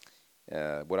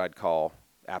what I'd call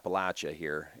Appalachia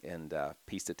here, and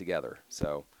pieced it together.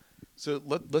 So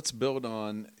let's build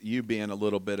on you being a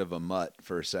little bit of a mutt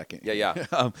for a second. Yeah.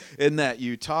 In that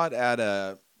you taught at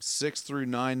a 6 through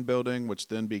 9 building, which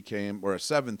then became, or a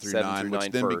 7 through 9, which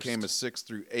then became a 6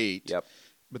 through 8. Yep.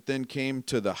 But then came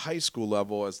to the high school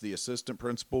level as the assistant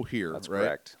principal here. That's right?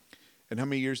 correct. And how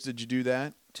many years did you do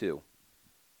that? 2.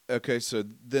 Okay, so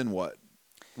then what?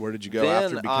 Where did you go then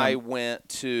after becoming? I went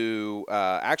to,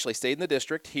 actually stayed in the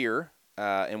district here,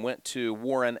 and went to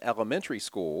Warren Elementary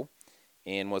School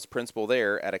and was principal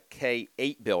there at a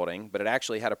K-8 building, but it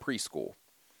actually had a preschool.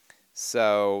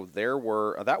 So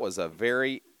that was a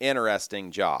very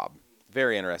interesting job.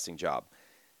 Very interesting job.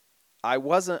 I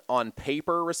wasn't on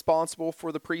paper responsible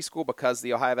for the preschool because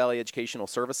the Ohio Valley Educational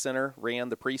Service Center ran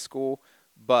the preschool,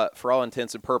 but for all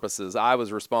intents and purposes, I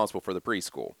was responsible for the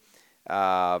preschool.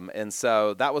 And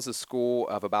so that was a school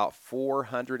of about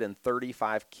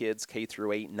 435 kids, K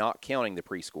through 8, not counting the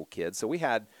preschool kids. So we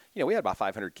had about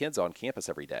 500 kids on campus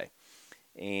every day.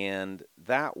 And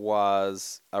that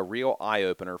was a real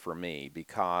eye-opener for me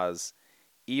because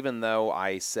even though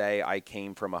I say I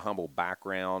came from a humble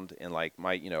background and I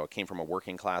came from a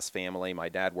working class family, my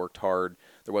dad worked hard,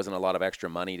 there wasn't a lot of extra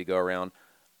money to go around,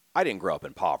 I didn't grow up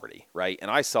in poverty, right?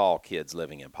 And I saw kids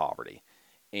living in poverty.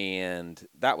 And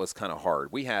that was kind of hard.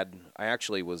 I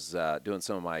actually was doing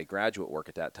some of my graduate work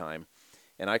at that time,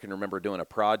 and I can remember doing a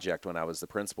project when I was the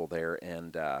principal there,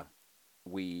 and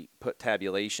we put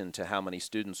tabulation to how many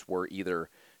students were either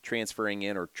transferring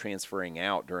in or transferring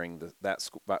out during that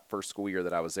first school year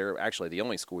that I was there, actually the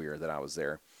only school year that I was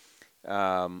there,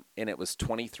 and it was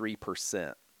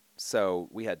 23%. So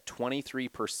we had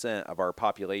 23% of our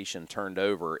population turned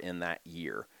over in that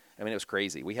year. I mean, it was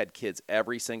crazy. We had kids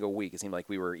every single week. It seemed like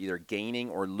we were either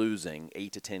gaining or losing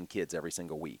 8 to 10 kids every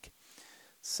single week.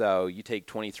 So you take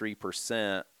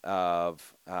 23%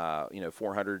 of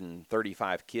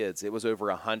 435 kids. It was over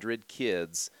 100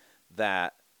 kids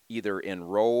that either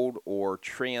enrolled or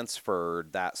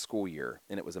transferred that school year,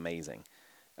 and it was amazing.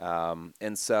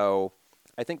 And so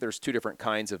I think there's 2 different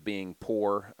kinds of being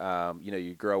poor.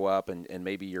 You grow up and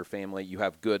maybe your family, you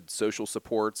have good social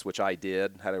supports, which I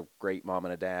did, had a great mom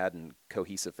and a dad and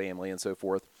cohesive family and so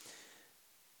forth.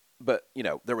 But,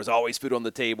 there was always food on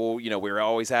the table. We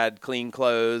always had clean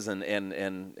clothes and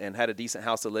had a decent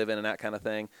house to live in and that kind of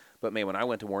thing. But, man, when I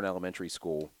went to Warren Elementary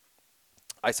School,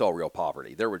 I saw real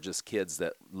poverty. There were just kids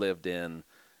that lived in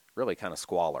really kind of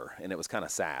squalor, and it was kind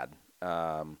of sad.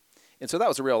 And so that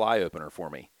was a real eye-opener for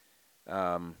me.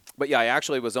 But yeah, I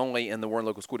actually was only in the Warren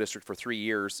Local School District for 3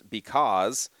 years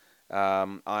because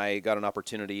I got an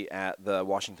opportunity at the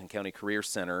Washington County Career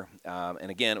Center.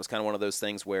 And again, it was kind of one of those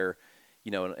things where,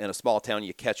 in a small town,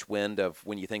 you catch wind of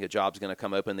when you think a job's going to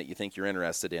come open that you think you're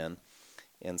interested in.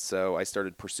 And so I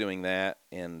started pursuing that,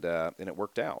 and it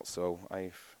worked out. So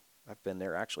I've been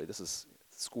there. Actually, this is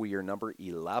school year number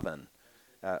 11.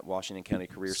 At Washington County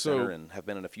Career Center, and have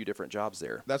been in a few different jobs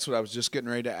there. That's what I was just getting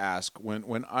ready to ask.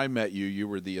 When I met you, you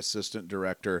were the assistant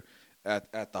director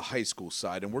at the high school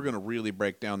side, and we're going to really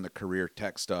break down the career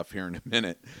tech stuff here in a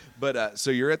minute. But so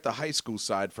you're at the high school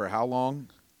side for how long?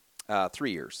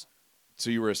 3 years. So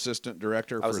you were assistant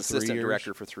director for 3 years? I was assistant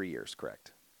director for 3 years,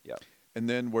 correct. Yep. And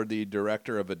then were the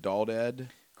director of adult ed?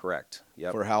 Correct.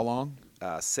 Yep. For how long?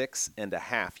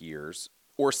 6.5 years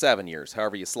or 7 years,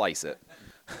 however you slice it.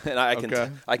 And I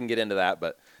can get into that,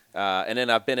 but and then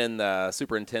I've been in the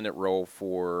superintendent role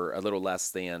for a little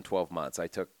less than 12 months. I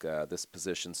took this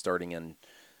position starting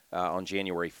on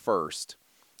January 1st.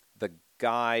 The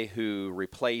guy who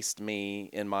replaced me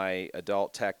in my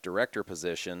adult tech director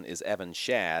position is Evan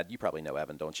Shad. You probably know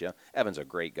Evan, don't you? Evan's a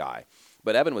great guy,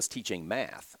 but Evan was teaching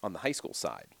math on the high school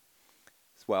side.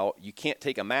 Well, you can't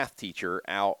take a math teacher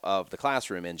out of the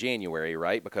classroom in January,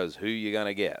 right? Because who are you going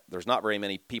to get? There's not very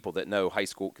many people that know high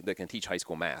school that can teach high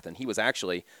school math. And he was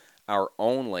actually our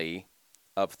only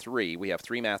of 3. We have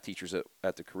 3 math teachers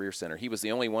at the Career Center. He was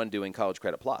the only one doing College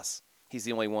Credit Plus. He's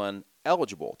the only one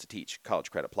eligible to teach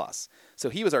College Credit Plus. So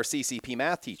he was our CCP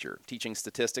math teacher, teaching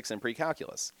statistics and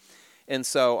pre-calculus. And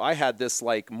so I had this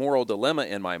moral dilemma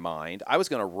in my mind. I was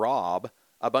going to rob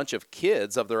a bunch of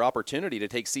kids of their opportunity to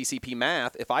take CCP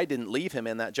math if I didn't leave him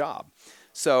in that job.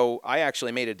 So I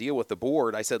actually made a deal with the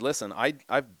board. I said, listen,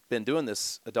 I've been doing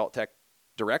this adult tech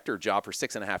director job for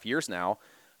 6.5 years now.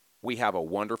 We have a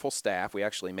wonderful staff. We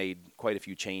actually made quite a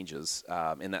few changes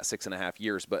in that 6.5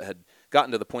 years, but had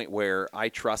gotten to the point where I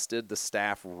trusted the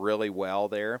staff really well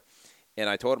there. And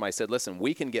I told him, I said, listen,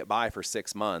 we can get by for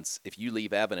 6 months if you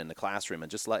leave Evan in the classroom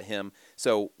and just let him.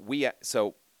 So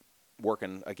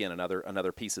working, again,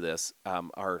 another piece of this,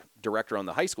 our director on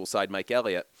the high school side, Mike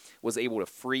Elliott, was able to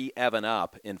free Evan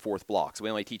up in fourth block. So we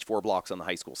only teach 4 blocks on the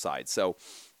high school side. So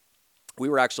we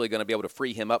were actually going to be able to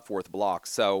free him up fourth block.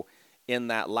 So in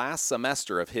that last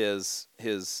semester of his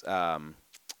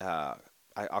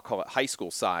I'll call it high school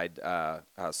side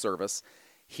service,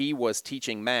 he was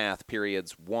teaching math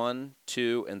periods 1,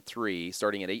 2, and 3,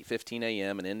 starting at 8:15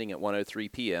 a.m. and ending at 1:03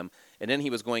 p.m. And then he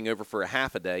was going over for a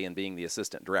half a day and being the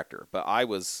assistant director. But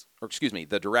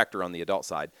the director on the adult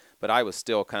side. But I was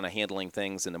still kind of handling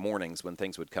things in the mornings when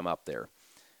things would come up there.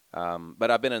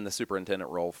 But I've been in the superintendent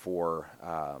role for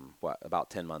about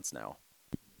 10 months now.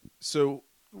 So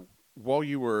while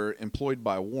you were employed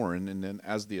by Warren and then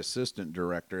as the assistant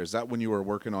director, is that when you were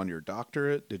working on your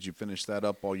doctorate? Did you finish that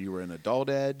up while you were in adult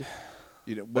ed?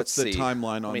 What's the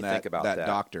timeline on that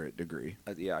doctorate degree?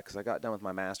 Yeah, because I got done with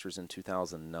my master's in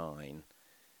 2009,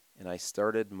 and I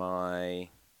started that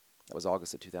was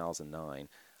August of 2009.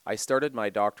 I started my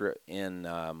doctorate in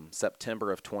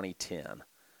September of 2010.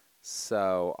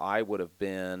 So I would have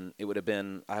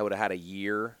had a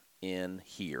year in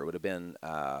here. It would have been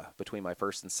between my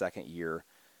first and second year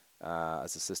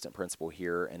as assistant principal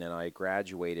here, and then I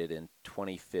graduated in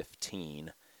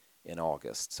 2015 in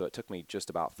August. So it took me just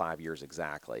about 5 years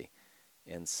exactly.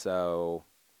 And so,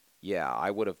 yeah, I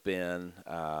would have been,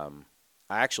 I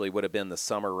actually would have been the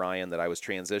summer, Ryan, that I was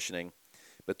transitioning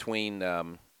between,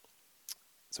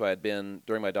 so I had been,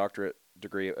 during my doctorate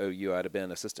degree at OU, I'd have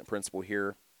been assistant principal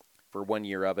here for 1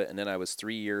 year of it, and then I was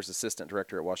 3 years assistant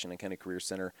director at Washington County Career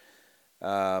Center.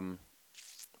 And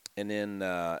then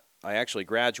I actually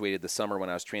graduated the summer when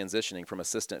I was transitioning from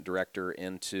assistant director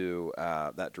into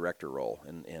that director role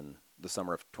in the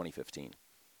summer of 2015.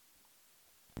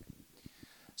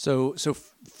 So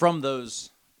from those,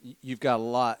 you've got a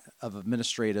lot of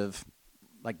administrative,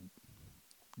 like,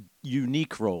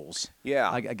 unique roles. Yeah,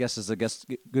 I guess is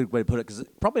good way to put it, because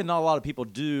probably not a lot of people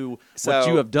do what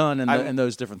you have done in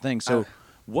those different things. So,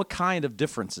 what kind of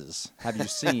differences have you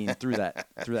seen through that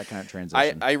kind of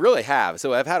transition? I really have.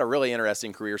 So I've had a really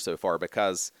interesting career so far,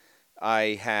 because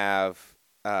I have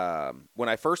when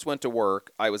I first went to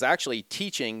work, I was actually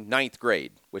teaching 9th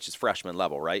grade, which is freshman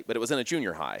level, right? But it was in a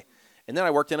junior high, and then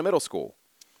I worked in a middle school.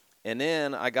 And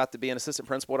then I got to be an assistant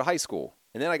principal at a high school.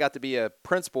 And then I got to be a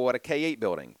principal at a K-8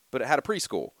 building, but it had a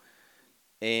preschool.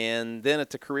 And then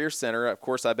at the Career Center, of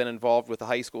course, I've been involved with the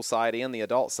high school side and the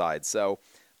adult side. So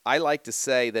I like to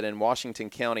say that in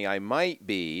Washington County, I might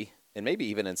be, and maybe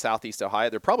even in Southeast Ohio,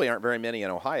 there probably aren't very many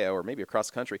in Ohio or maybe across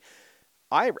the country.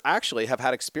 I actually have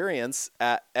had experience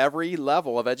at every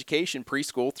level of education,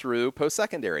 preschool through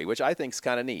post-secondary, which I think is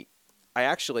kind of neat. I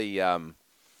actually...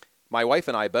 my wife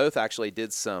and I both actually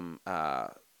did some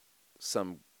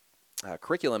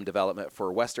curriculum development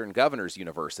for Western Governors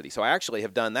University. So I actually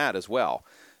have done that as well.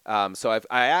 So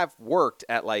I have worked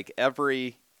at like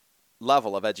every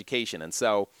level of education. And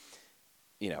so,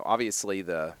 obviously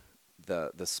the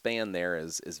span there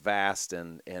is vast.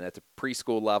 And at the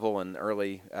preschool level and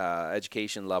early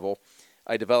education level,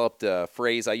 I developed a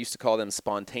phrase. I used to call them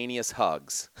spontaneous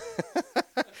hugs.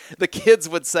 The kids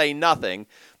would say nothing,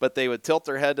 but they would tilt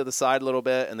their head to the side a little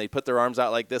bit, and they'd put their arms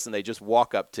out like this, and they just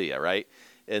walk up to you, right?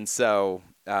 And so,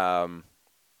 and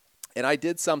I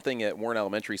did something at Warren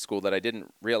Elementary School that I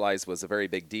didn't realize was a very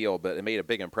big deal, but it made a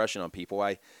big impression on people.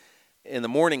 In the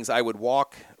mornings, I would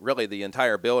walk really the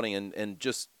entire building and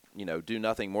just, do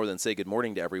nothing more than say good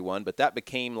morning to everyone, but that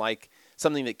became like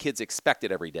something that kids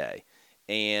expected every day.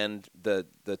 And the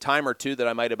time or two that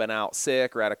I might have been out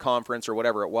sick or at a conference or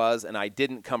whatever it was, and I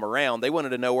didn't come around, they wanted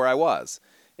to know where I was.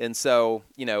 And so,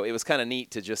 it was kind of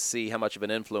neat to just see how much of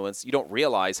an influence. You don't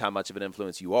realize how much of an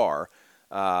influence you are,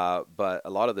 but a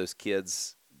lot of those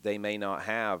kids, they may not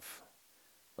have,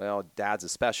 dads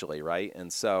especially, right?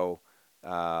 And so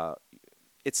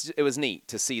it was neat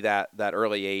to see that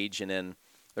early age. And then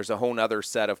there's a whole other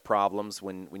set of problems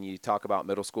when you talk about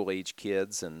middle school age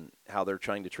kids and how they're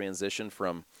trying to transition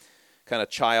from kind of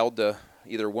child to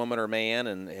either woman or man,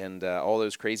 and all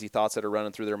those crazy thoughts that are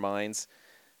running through their minds.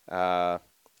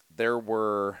 There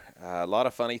were a lot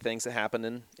of funny things that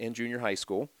happened in junior high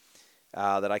school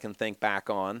that I can think back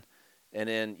on. And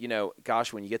then,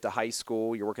 when you get to high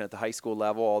school, you're working at the high school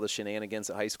level, all the shenanigans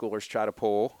that high schoolers try to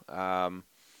pull.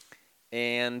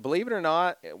 And believe it or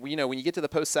not, when you get to the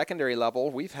post-secondary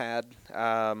level, we've had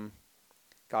some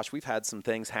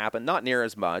things happen, not near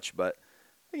as much, but,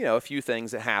 a few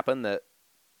things that happen that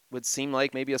would seem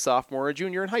like maybe a sophomore or a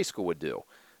junior in high school would do.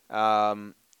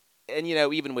 And,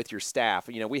 even with your staff,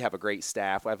 we have a great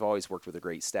staff. I've always worked with a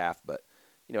great staff, but,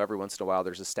 every once in a while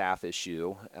there's a staff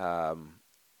issue.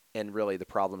 And really the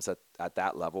problems at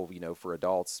that level, for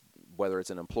adults whether it's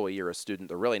an employee or a student,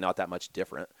 they're really not that much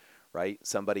different, right?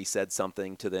 Somebody said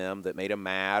something to them that made them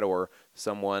mad, or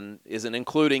someone isn't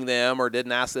including them or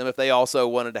didn't ask them if they also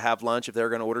wanted to have lunch, if they're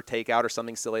going to order takeout or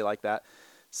something silly like that.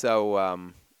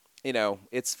 So,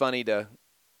 it's funny to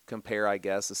compare, I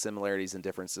guess, the similarities and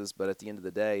differences, but at the end of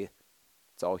the day,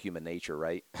 it's all human nature,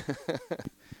 right?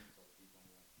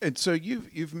 And so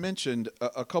you've mentioned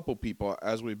a couple people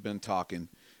as we've been talking,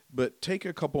 but take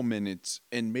a couple minutes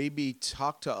and maybe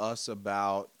talk to us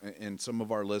about, and some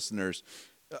of our listeners,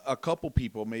 a couple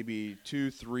people, maybe 2,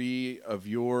 3 of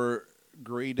your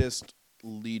greatest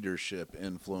leadership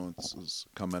influences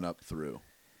coming up through.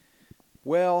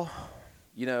 Well,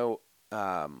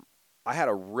 I had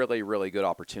a really, really good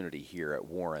opportunity here at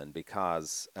Warren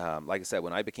because, like I said,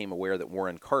 when I became aware that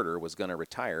Warren Carter was going to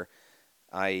retire,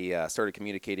 I started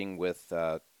communicating with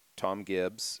Tom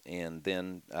Gibbs, and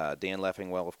then Dan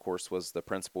Leffingwell, of course, was the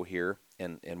principal here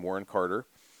in Warren Carter.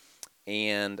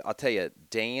 And I'll tell you,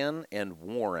 Dan and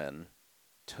Warren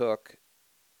took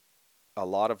a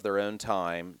lot of their own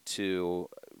time to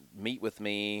meet with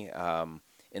me,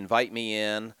 invite me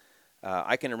in.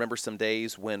 I can remember some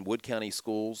days when Wood County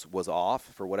Schools was off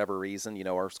for whatever reason.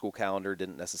 Our school calendar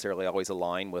didn't necessarily always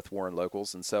align with Warren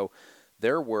locals, and so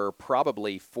there were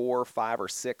probably 4, 5, or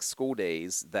 6 school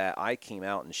days that I came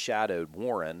out and shadowed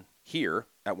Warren here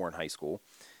at Warren High School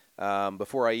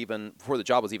before the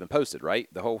job was even posted, right?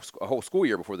 A whole school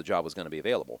year before the job was going to be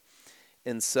available.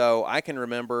 And so I can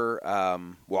remember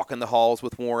walking the halls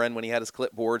with Warren when he had his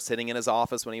clipboard, sitting in his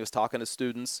office when he was talking to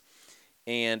students.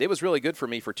 And it was really good for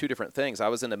me for 2 different things. I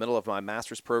was in the middle of my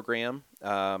master's program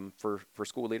for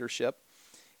school leadership,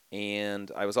 and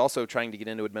I was also trying to get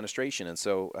into administration. And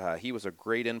so he was a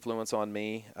great influence on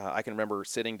me. I can remember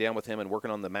sitting down with him and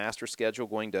working on the master schedule,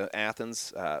 going to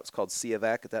Athens. It was called C of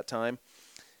Ec at that time,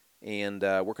 and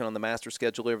working on the master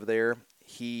schedule over there.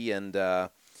 He and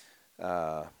the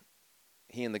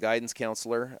guidance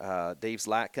counselor, Dave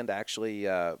Zlatkind, actually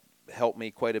helped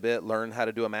me quite a bit, learn how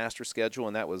to do a master schedule,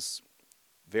 and that was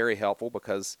very helpful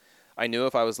because I knew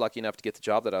if I was lucky enough to get the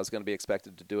job that I was going to be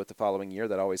expected to do it the following year.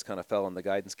 That always kind of fell on the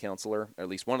guidance counselor, or at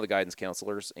least one of the guidance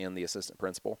counselors, and the assistant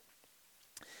principal.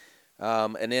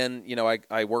 And then,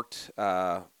 I worked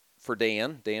for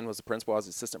Dan. Dan was the principal. I was the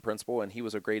assistant principal, and he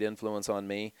was a great influence on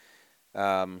me.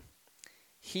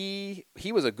 He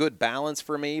was a good balance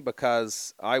for me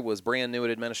because I was brand new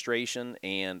at administration,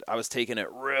 and I was taking it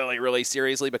really, really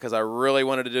seriously because I really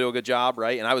wanted to do a good job,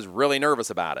 right? And I was really nervous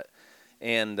about it.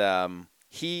 And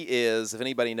he is, if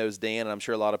anybody knows Dan, and I'm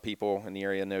sure a lot of people in the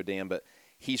area know Dan, but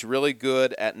he's really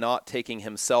good at not taking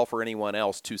himself or anyone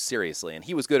else too seriously, and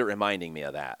he was good at reminding me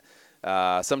of that.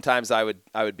 Sometimes I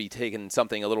would be taking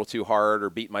something a little too hard or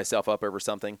beating myself up over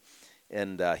something,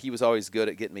 and he was always good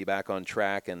at getting me back on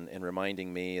track and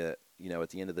reminding me that, at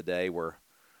the end of the day, we're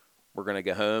going to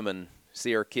go home and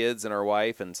see our kids and our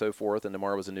wife and so forth, and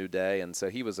tomorrow was a new day. And so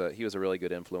he was a really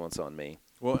good influence on me.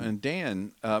 Well, and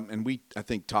Dan, and we, I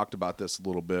think, talked about this a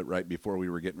little bit right before we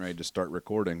were getting ready to start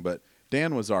recording, but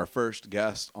Dan was our first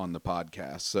guest on the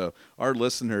podcast. So our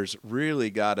listeners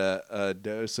really got a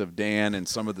dose of Dan and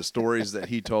some of the stories that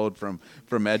he told from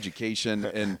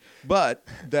education.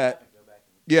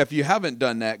 Yeah, if you haven't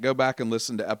done that, go back and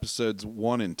listen to episodes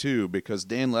 1 and 2, because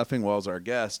Dan Leffingwell is our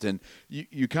guest. And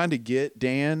you kind of get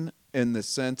Dan in the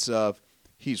sense of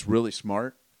he's really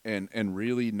smart and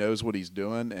really knows what he's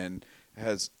doing, and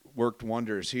has worked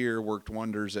wonders here, worked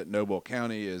wonders at Noble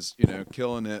County, is,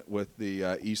 killing it with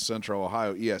the East Central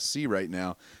Ohio ESC right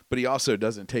now. But he also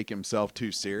doesn't take himself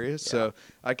too serious. Yeah. So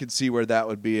I could see where that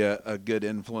would be a good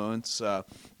influence.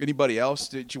 Anybody else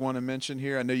that you want to mention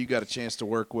here? I know you got a chance to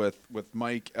work with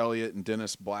Mike Elliott and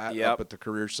Dennis Blatt up at the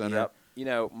Career Center.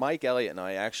 Yep. Mike Elliott and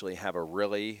I actually have a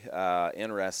really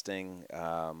interesting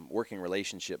working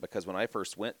relationship, because when I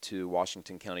first went to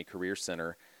Washington County Career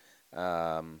Center,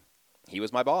 he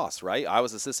was my boss, right? I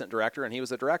was assistant director and he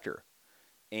was a director.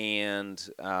 And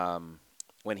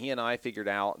when he and I figured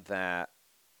out that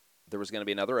there was going to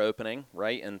be another opening,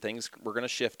 right, and things were going to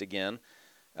shift again,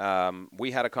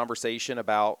 we had a conversation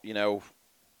about,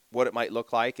 what it might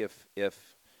look like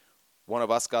if one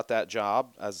of us got that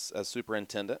job as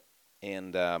superintendent.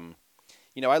 And,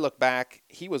 I look back,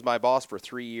 he was my boss for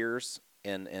 3 years,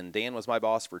 and Dan was my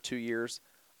boss for 2 years.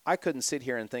 I couldn't sit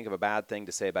here and think of a bad thing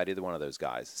to say about either one of those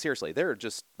guys. Seriously, they're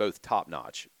just both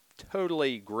top-notch.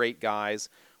 Totally great guys.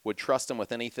 Would trust them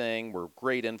with anything. Were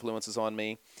great influences on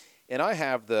me. And I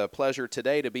have the pleasure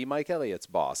today to be Mike Elliott's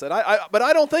boss. And but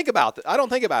I don't think about it. I don't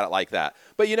think about it like that.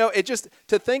 But it just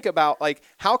to think about, like,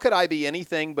 how could I be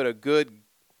anything but a good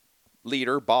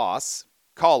leader, boss,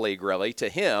 colleague, really, to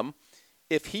him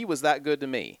if he was that good to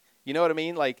me? You know what I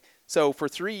mean? Like, So for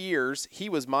 3 years, he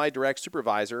was my direct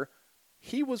supervisor.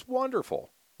 He was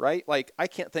wonderful, right? Like, I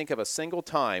can't think of a single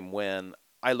time when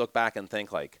I look back and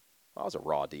think, like, that was a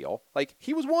raw deal. Like,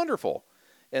 he was wonderful.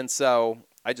 And so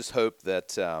I just hope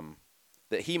that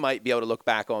that he might be able to look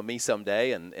back on me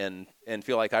someday and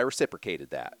feel like I reciprocated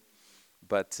that.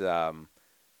 But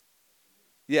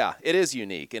yeah, it is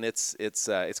unique, and it's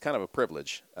kind of a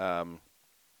privilege. I'll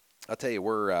tell you,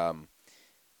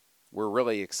 we're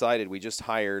really excited. We just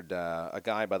hired a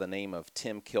guy by the name of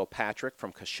Tim Kilpatrick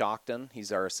from Coshocton.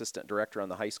 He's our assistant director on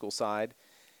the high school side,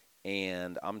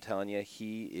 and I'm telling you,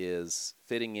 he is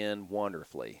fitting in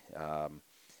wonderfully.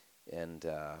 And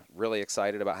really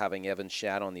excited about having Evan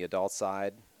Shadd on the adult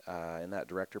side in that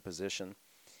director position.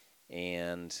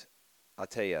 And I'll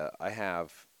tell you,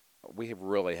 we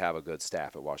really have a good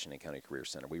staff at Washington County Career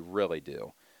Center. We really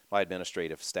do. My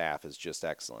administrative staff is just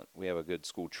excellent. We have a good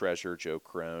school treasurer, Joe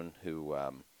Crone, who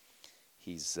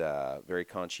he's very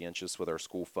conscientious with our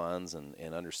school funds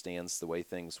and understands the way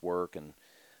things work and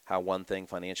how one thing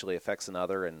financially affects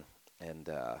another, and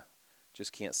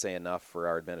just can't say enough for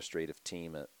our administrative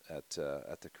team at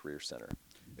the Career Center.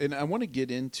 And I want to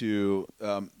get into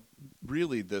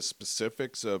really the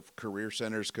specifics of career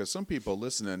centers, because some people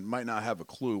listening might not have a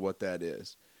clue what that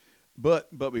is.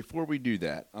 But before we do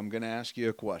that, I'm going to ask you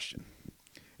a question.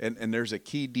 And there's a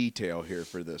key detail here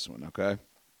for this one, okay?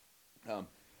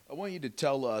 I want you to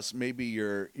tell us maybe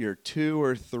your 2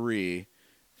 or 3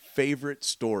 favorite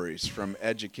stories from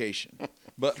education.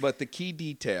 But the key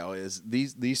detail is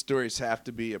these stories have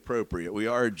to be appropriate. We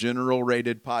are a general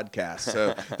rated podcast,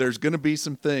 so there's going to be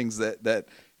some things that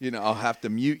I'll have to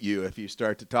mute you if you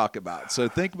start to talk about. So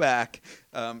think back,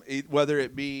 whether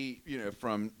it be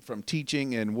from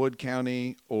teaching in Wood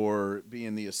County or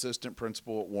being the assistant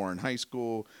principal at Warren High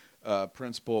School,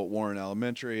 principal at Warren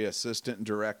Elementary, assistant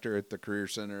director at the Career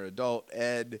Center Adult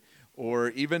Ed, or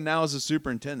even now as a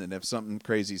superintendent if something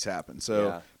crazy's happened.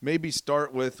 So maybe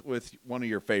start with one of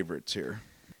your favorites here.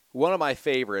 One of my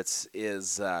favorites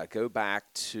is go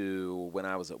back to when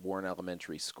I was at Warren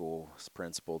Elementary School as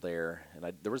principal there,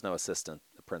 and there was no assistant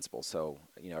principal, so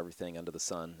everything under the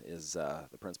sun is the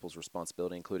principal's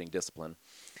responsibility, including discipline.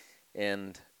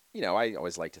 And I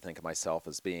always like to think of myself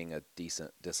as being a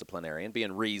decent disciplinarian,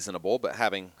 being reasonable, but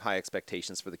having high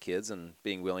expectations for the kids and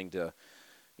being willing to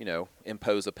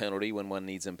impose a penalty when one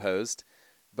needs imposed.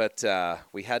 But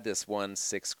we had this one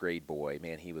 6th grade boy.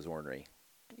 Man, he was ornery.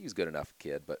 He was a good enough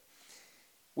kid, but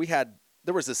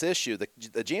there was this issue.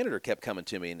 The janitor kept coming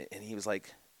to me, and he was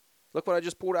like, "Look what I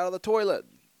just pulled out of the toilet.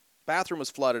 Bathroom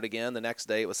was flooded again. The next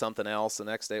day it was something else. The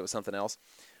next day it was something else."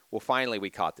 Well, finally we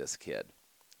caught this kid.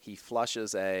 He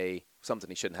flushes something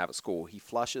he shouldn't have at school. He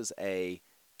flushes a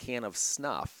can of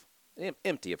snuff,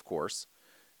 empty of course,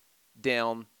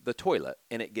 down the toilet,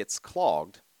 and it gets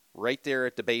clogged right there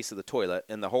at the base of the toilet,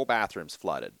 and the whole bathroom's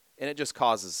flooded, and it just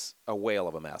causes a whale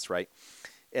of a mess, right?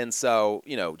 And so,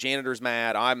 janitor's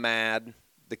mad, I'm mad,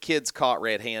 the kid's caught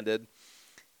red-handed,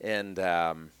 and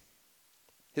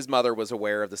his mother was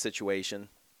aware of the situation,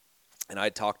 and I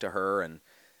talked to her, and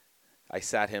I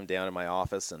sat him down in my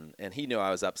office, and he knew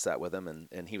I was upset with him,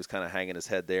 and he was kind of hanging his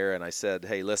head there, and I said,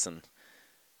 "Hey, listen,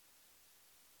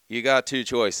 you got 2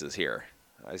 choices here."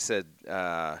 I said,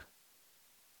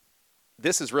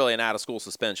 this is really an out-of-school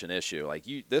suspension issue. Like,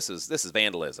 this is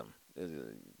vandalism.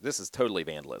 This is totally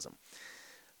vandalism.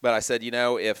 But I said,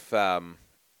 if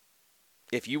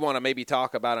you want to maybe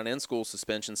talk about an in-school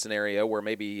suspension scenario where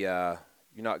maybe you're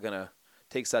not going to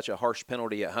take such a harsh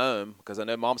penalty at home, because I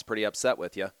know Mom's pretty upset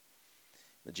with you.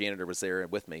 The janitor was there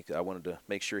with me. I wanted to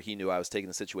make sure he knew I was taking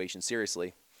the situation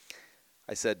seriously.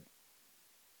 I said,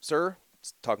 "Sir,"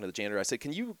 talking to the janitor, I said,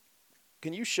 can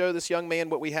you show this young man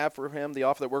what we have for him, the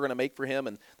offer that we're going to make for him?"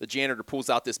 And the janitor pulls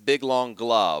out this big, long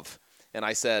glove. And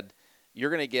I said,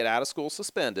 "You're going to get out of school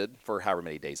suspended for however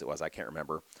many days it was, I can't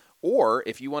remember. Or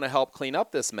if you want to help clean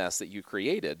up this mess that you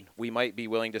created, we might be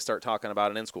willing to start talking about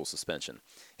an in-school suspension."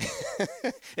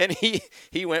 And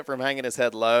he went from hanging his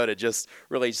head low to just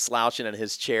really slouching in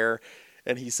his chair.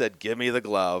 And he said, "Give me the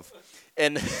glove."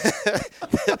 And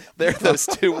there those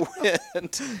 2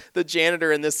 went, the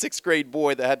janitor and this 6th grade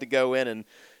boy that had to go in and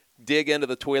dig into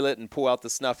the toilet and pull out the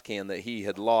snuff can that he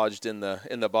had lodged in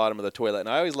the bottom of the toilet. And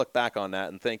I always look back on that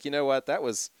and think, you know what, that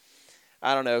was,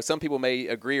 I don't know, some people may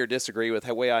agree or disagree with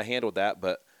the way I handled that,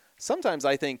 but sometimes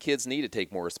I think kids need to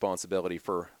take more responsibility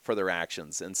for their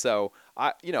actions. And so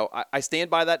I stand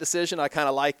by that decision. I kind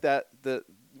of like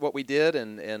what we did,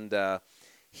 and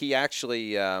he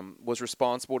actually was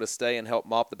responsible to stay and help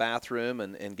mop the bathroom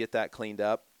and get that cleaned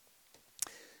up.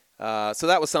 So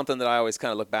that was something that I always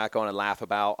kind of look back on and laugh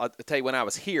about. I'll tell you, when I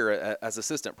was here as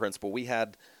assistant principal, we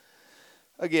had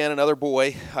Again, another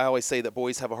boy. I always say that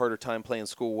boys have a harder time playing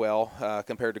school well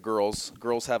compared to girls.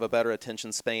 Girls have a better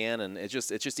attention span, and it's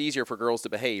just easier for girls to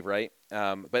behave, right?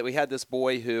 But we had this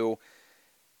boy who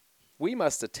we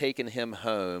must have taken him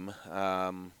home.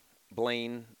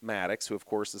 Blaine Maddox, who of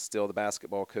course is still the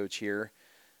basketball coach here,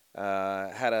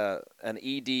 had an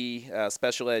ED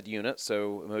special ed unit,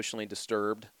 so emotionally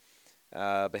disturbed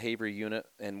behavior unit,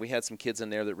 and we had some kids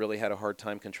in there that really had a hard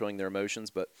time controlling their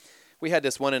emotions, but we had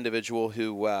this one individual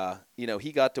who,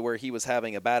 he got to where he was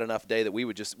having a bad enough day that we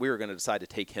were going to decide to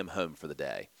take him home for the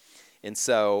day. And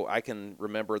so I can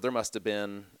remember there must have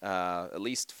been at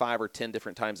least 5 or 10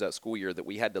 different times that school year that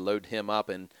we had to load him up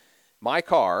in my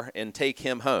car and take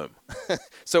him home.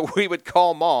 So we would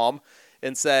call mom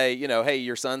and say, hey,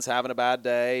 your son's having a bad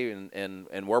day,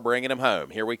 and we're bringing him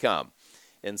home. Here we come.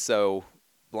 And so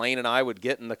Blaine and I would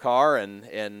get in the car and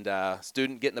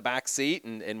student get in the back seat,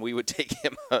 and we would take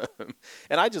him home.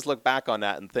 And I just look back on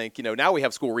that and think, now we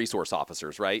have school resource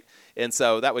officers, right? And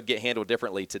so that would get handled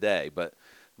differently today. But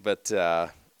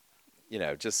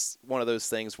just one of those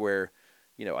things where,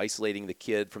 isolating the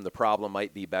kid from the problem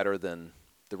might be better than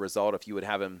the result if you would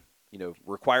have him,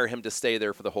 require him to stay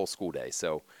there for the whole school day.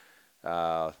 So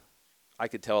I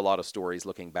could tell a lot of stories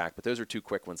looking back, but those are 2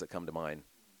 quick ones that come to mind.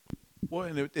 Well,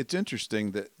 and it's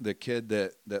interesting that the kid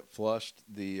that flushed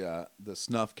the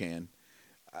snuff can,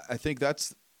 I think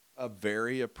that's a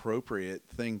very appropriate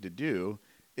thing to do,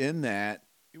 in that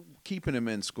keeping him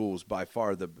in school is by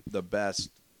far the best.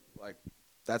 Like,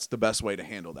 that's the best way to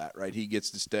handle that, right? He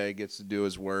gets to stay, gets to do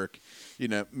his work,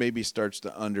 maybe starts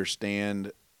to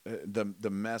understand the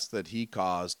mess that he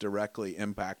caused directly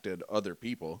impacted other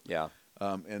people. Yeah.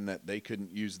 And that they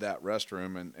couldn't use that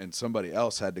restroom, and somebody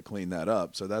else had to clean that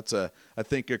up. So that's I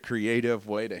think a creative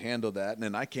way to handle that.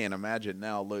 And I can't imagine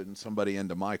now loading somebody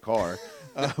into my car.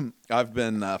 I've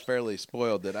been fairly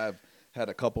spoiled that I've had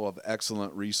a couple of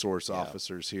excellent resource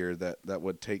officers here that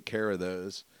would take care of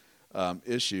those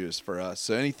issues for us.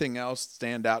 So anything else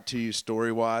stand out to you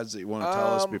story-wise that you want to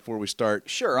tell us before we start?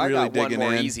 Sure, really I got one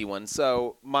more in? easy one.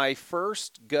 So my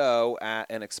first go at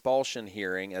an expulsion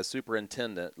hearing as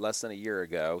superintendent less than a year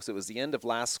ago, so it was the end of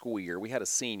last school year, we had a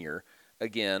senior,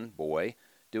 again, boy,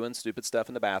 doing stupid stuff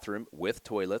in the bathroom with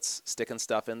toilets, sticking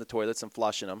stuff in the toilets and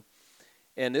flushing them.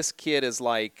 And this kid is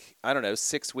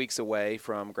 6 weeks away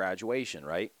from graduation,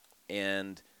 right?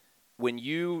 And when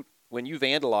you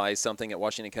vandalize something at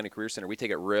Washington County Career Center, we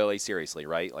take it really seriously,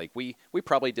 right? Like we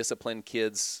probably discipline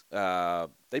kids.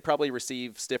 They probably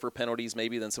receive stiffer penalties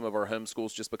maybe than some of our home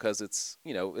schools, just because it's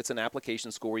an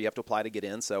application school where you have to apply to get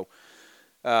in. So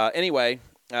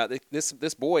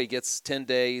this boy gets 10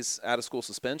 days out of school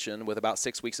suspension with about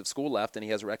 6 weeks of school left, and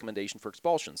he has a recommendation for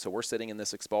expulsion. So we're sitting in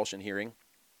this expulsion hearing,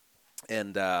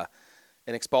 and an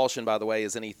expulsion, by the way,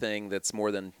 is anything that's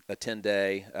more than a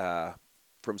 10-day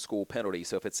from school penalty.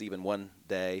 So if it's even 1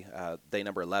 day, day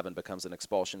number 11 becomes an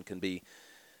expulsion. Can be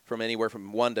from anywhere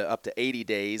from 1 to up to 80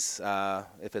 days.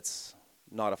 If it's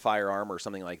not a firearm or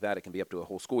something like that, it can be up to a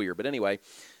whole school year. But anyway,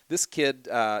 this kid,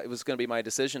 it was going to be my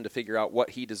decision to figure out what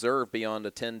he deserved beyond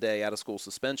a 10-day out-of-school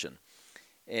suspension.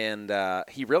 And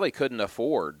he really couldn't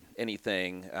afford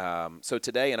anything. So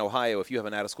today in Ohio, if you have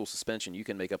an out-of-school suspension, you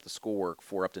can make up the schoolwork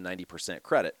for up to 90%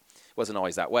 credit. It wasn't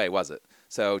always that way, was it?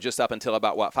 So just up until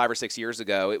about, 5 or 6 years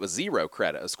ago, it was 0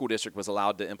 credit. A school district was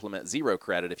allowed to implement 0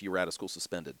 credit if you were out of school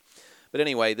suspended. But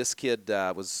anyway, this kid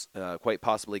was quite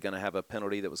possibly going to have a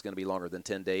penalty that was going to be longer than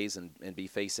 10 days and be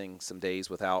facing some days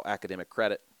without academic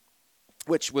credit,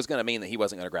 which was going to mean that he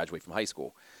wasn't going to graduate from high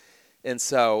school. And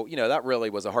so, that really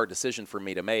was a hard decision for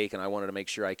me to make, and I wanted to make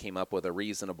sure I came up with a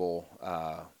reasonable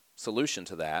solution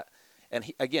to that. And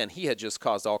he had just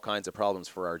caused all kinds of problems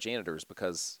for our janitors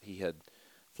because he had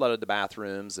flooded the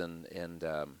bathrooms and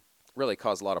really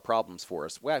caused a lot of problems for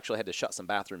us. We actually had to shut some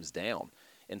bathrooms down,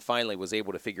 and finally was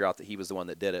able to figure out that he was the one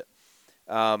that did it.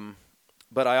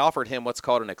 But I offered him what's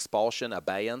called an expulsion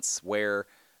abeyance, where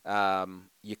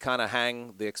you kind of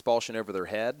hang the expulsion over their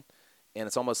head, and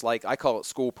it's almost like, I call it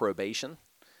school probation.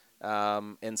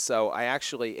 And so I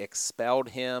actually expelled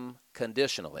him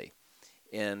conditionally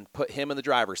and put him in the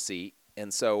driver's seat.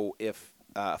 And so if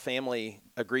a family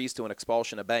agrees to an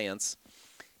expulsion abeyance,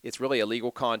 it's really a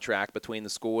legal contract between the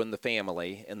school and the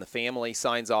family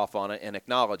signs off on it and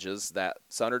acknowledges that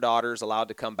son or daughter is allowed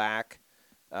to come back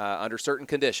under certain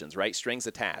conditions, right? Strings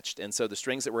attached. And so the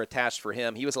strings that were attached for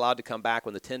him, he was allowed to come back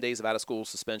when the 10 days of out-of-school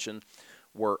suspension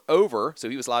were over. So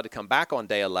he was allowed to come back on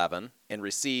day 11 and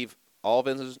receive all of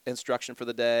his instruction for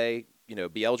the day,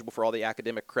 be eligible for all the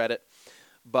academic credit.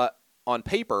 But on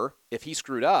paper, if he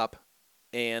screwed up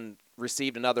and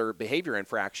received another behavior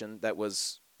infraction that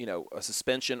was, a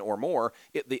suspension or more,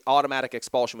 the automatic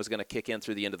expulsion was going to kick in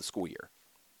through the end of the school year.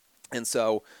 And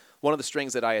so one of the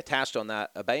strings that I attached on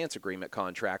that abeyance agreement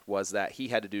contract was that he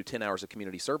had to do 10 hours of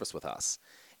community service with us.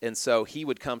 And so he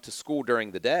would come to school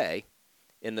during the day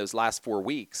in those last 4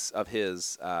 weeks of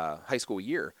his high school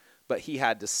year, but he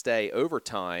had to stay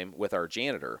overtime with our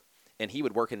janitor, and he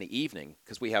would work in the evening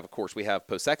because we have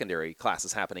post-secondary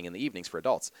classes happening in the evenings for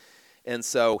adults. And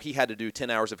so he had to do 10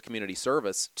 hours of community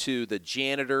service to the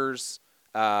janitor's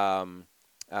liking,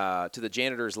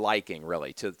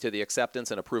 really, to the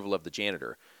acceptance and approval of the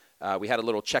janitor. We had a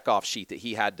little checkoff sheet that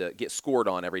he had to get scored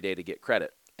on every day to get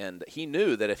credit. And he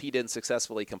knew that if he didn't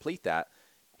successfully complete that,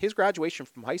 his graduation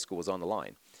from high school was on the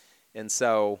line. And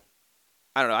so,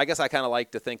 I don't know, I guess I kind of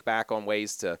like to think back on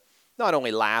ways to not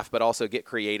only laugh, but also get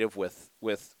creative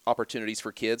with opportunities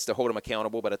for kids to hold them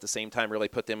accountable, but at the same time really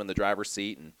put them in the driver's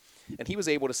seat. And he was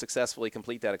able to successfully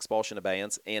complete that expulsion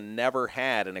abeyance and never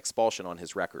had an expulsion on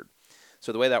his record.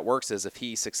 So the way that works is if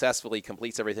he successfully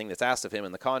completes everything that's asked of him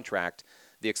in the contract,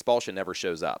 the expulsion never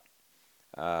shows up.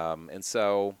 And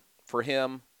so for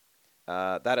him,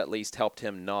 that at least helped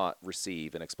him not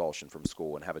receive an expulsion from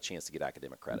school and have a chance to get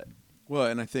academic credit. Well,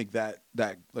 and I think that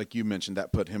like you mentioned,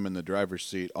 that put him in the driver's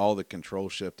seat. All the control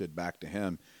shifted back to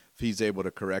him. If he's able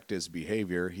to correct his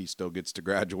behavior, he still gets to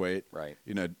graduate. Right.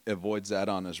 Avoids that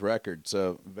on his record.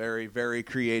 So very, very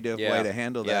creative way to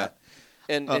handle that.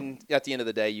 And at the end of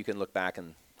the day, you can look back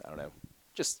and, I don't know,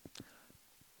 just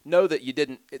know that you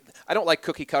didn't – I don't like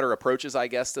cookie-cutter approaches, I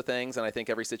guess, to things, and I think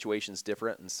every situation is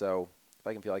different. And so if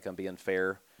I can feel like I'm being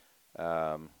fair,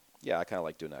 I kind of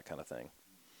like doing that kind of thing.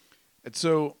 And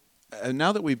so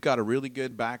now that we've got a really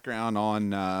good background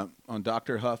on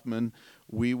Dr. Huffman,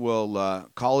 we will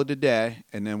call it a day,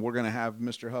 and then we're going to have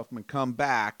Mr. Huffman come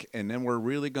back, and then we're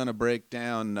really going to break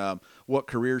down what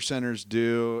career centers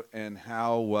do and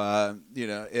how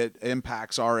it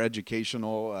impacts our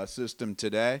educational system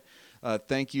today.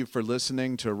 Thank you for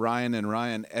listening to Ryan and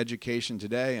Ryan Education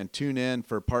Today, and tune in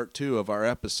for part 2 of our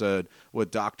episode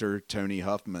with Dr. Tony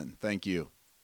Huffman. Thank you.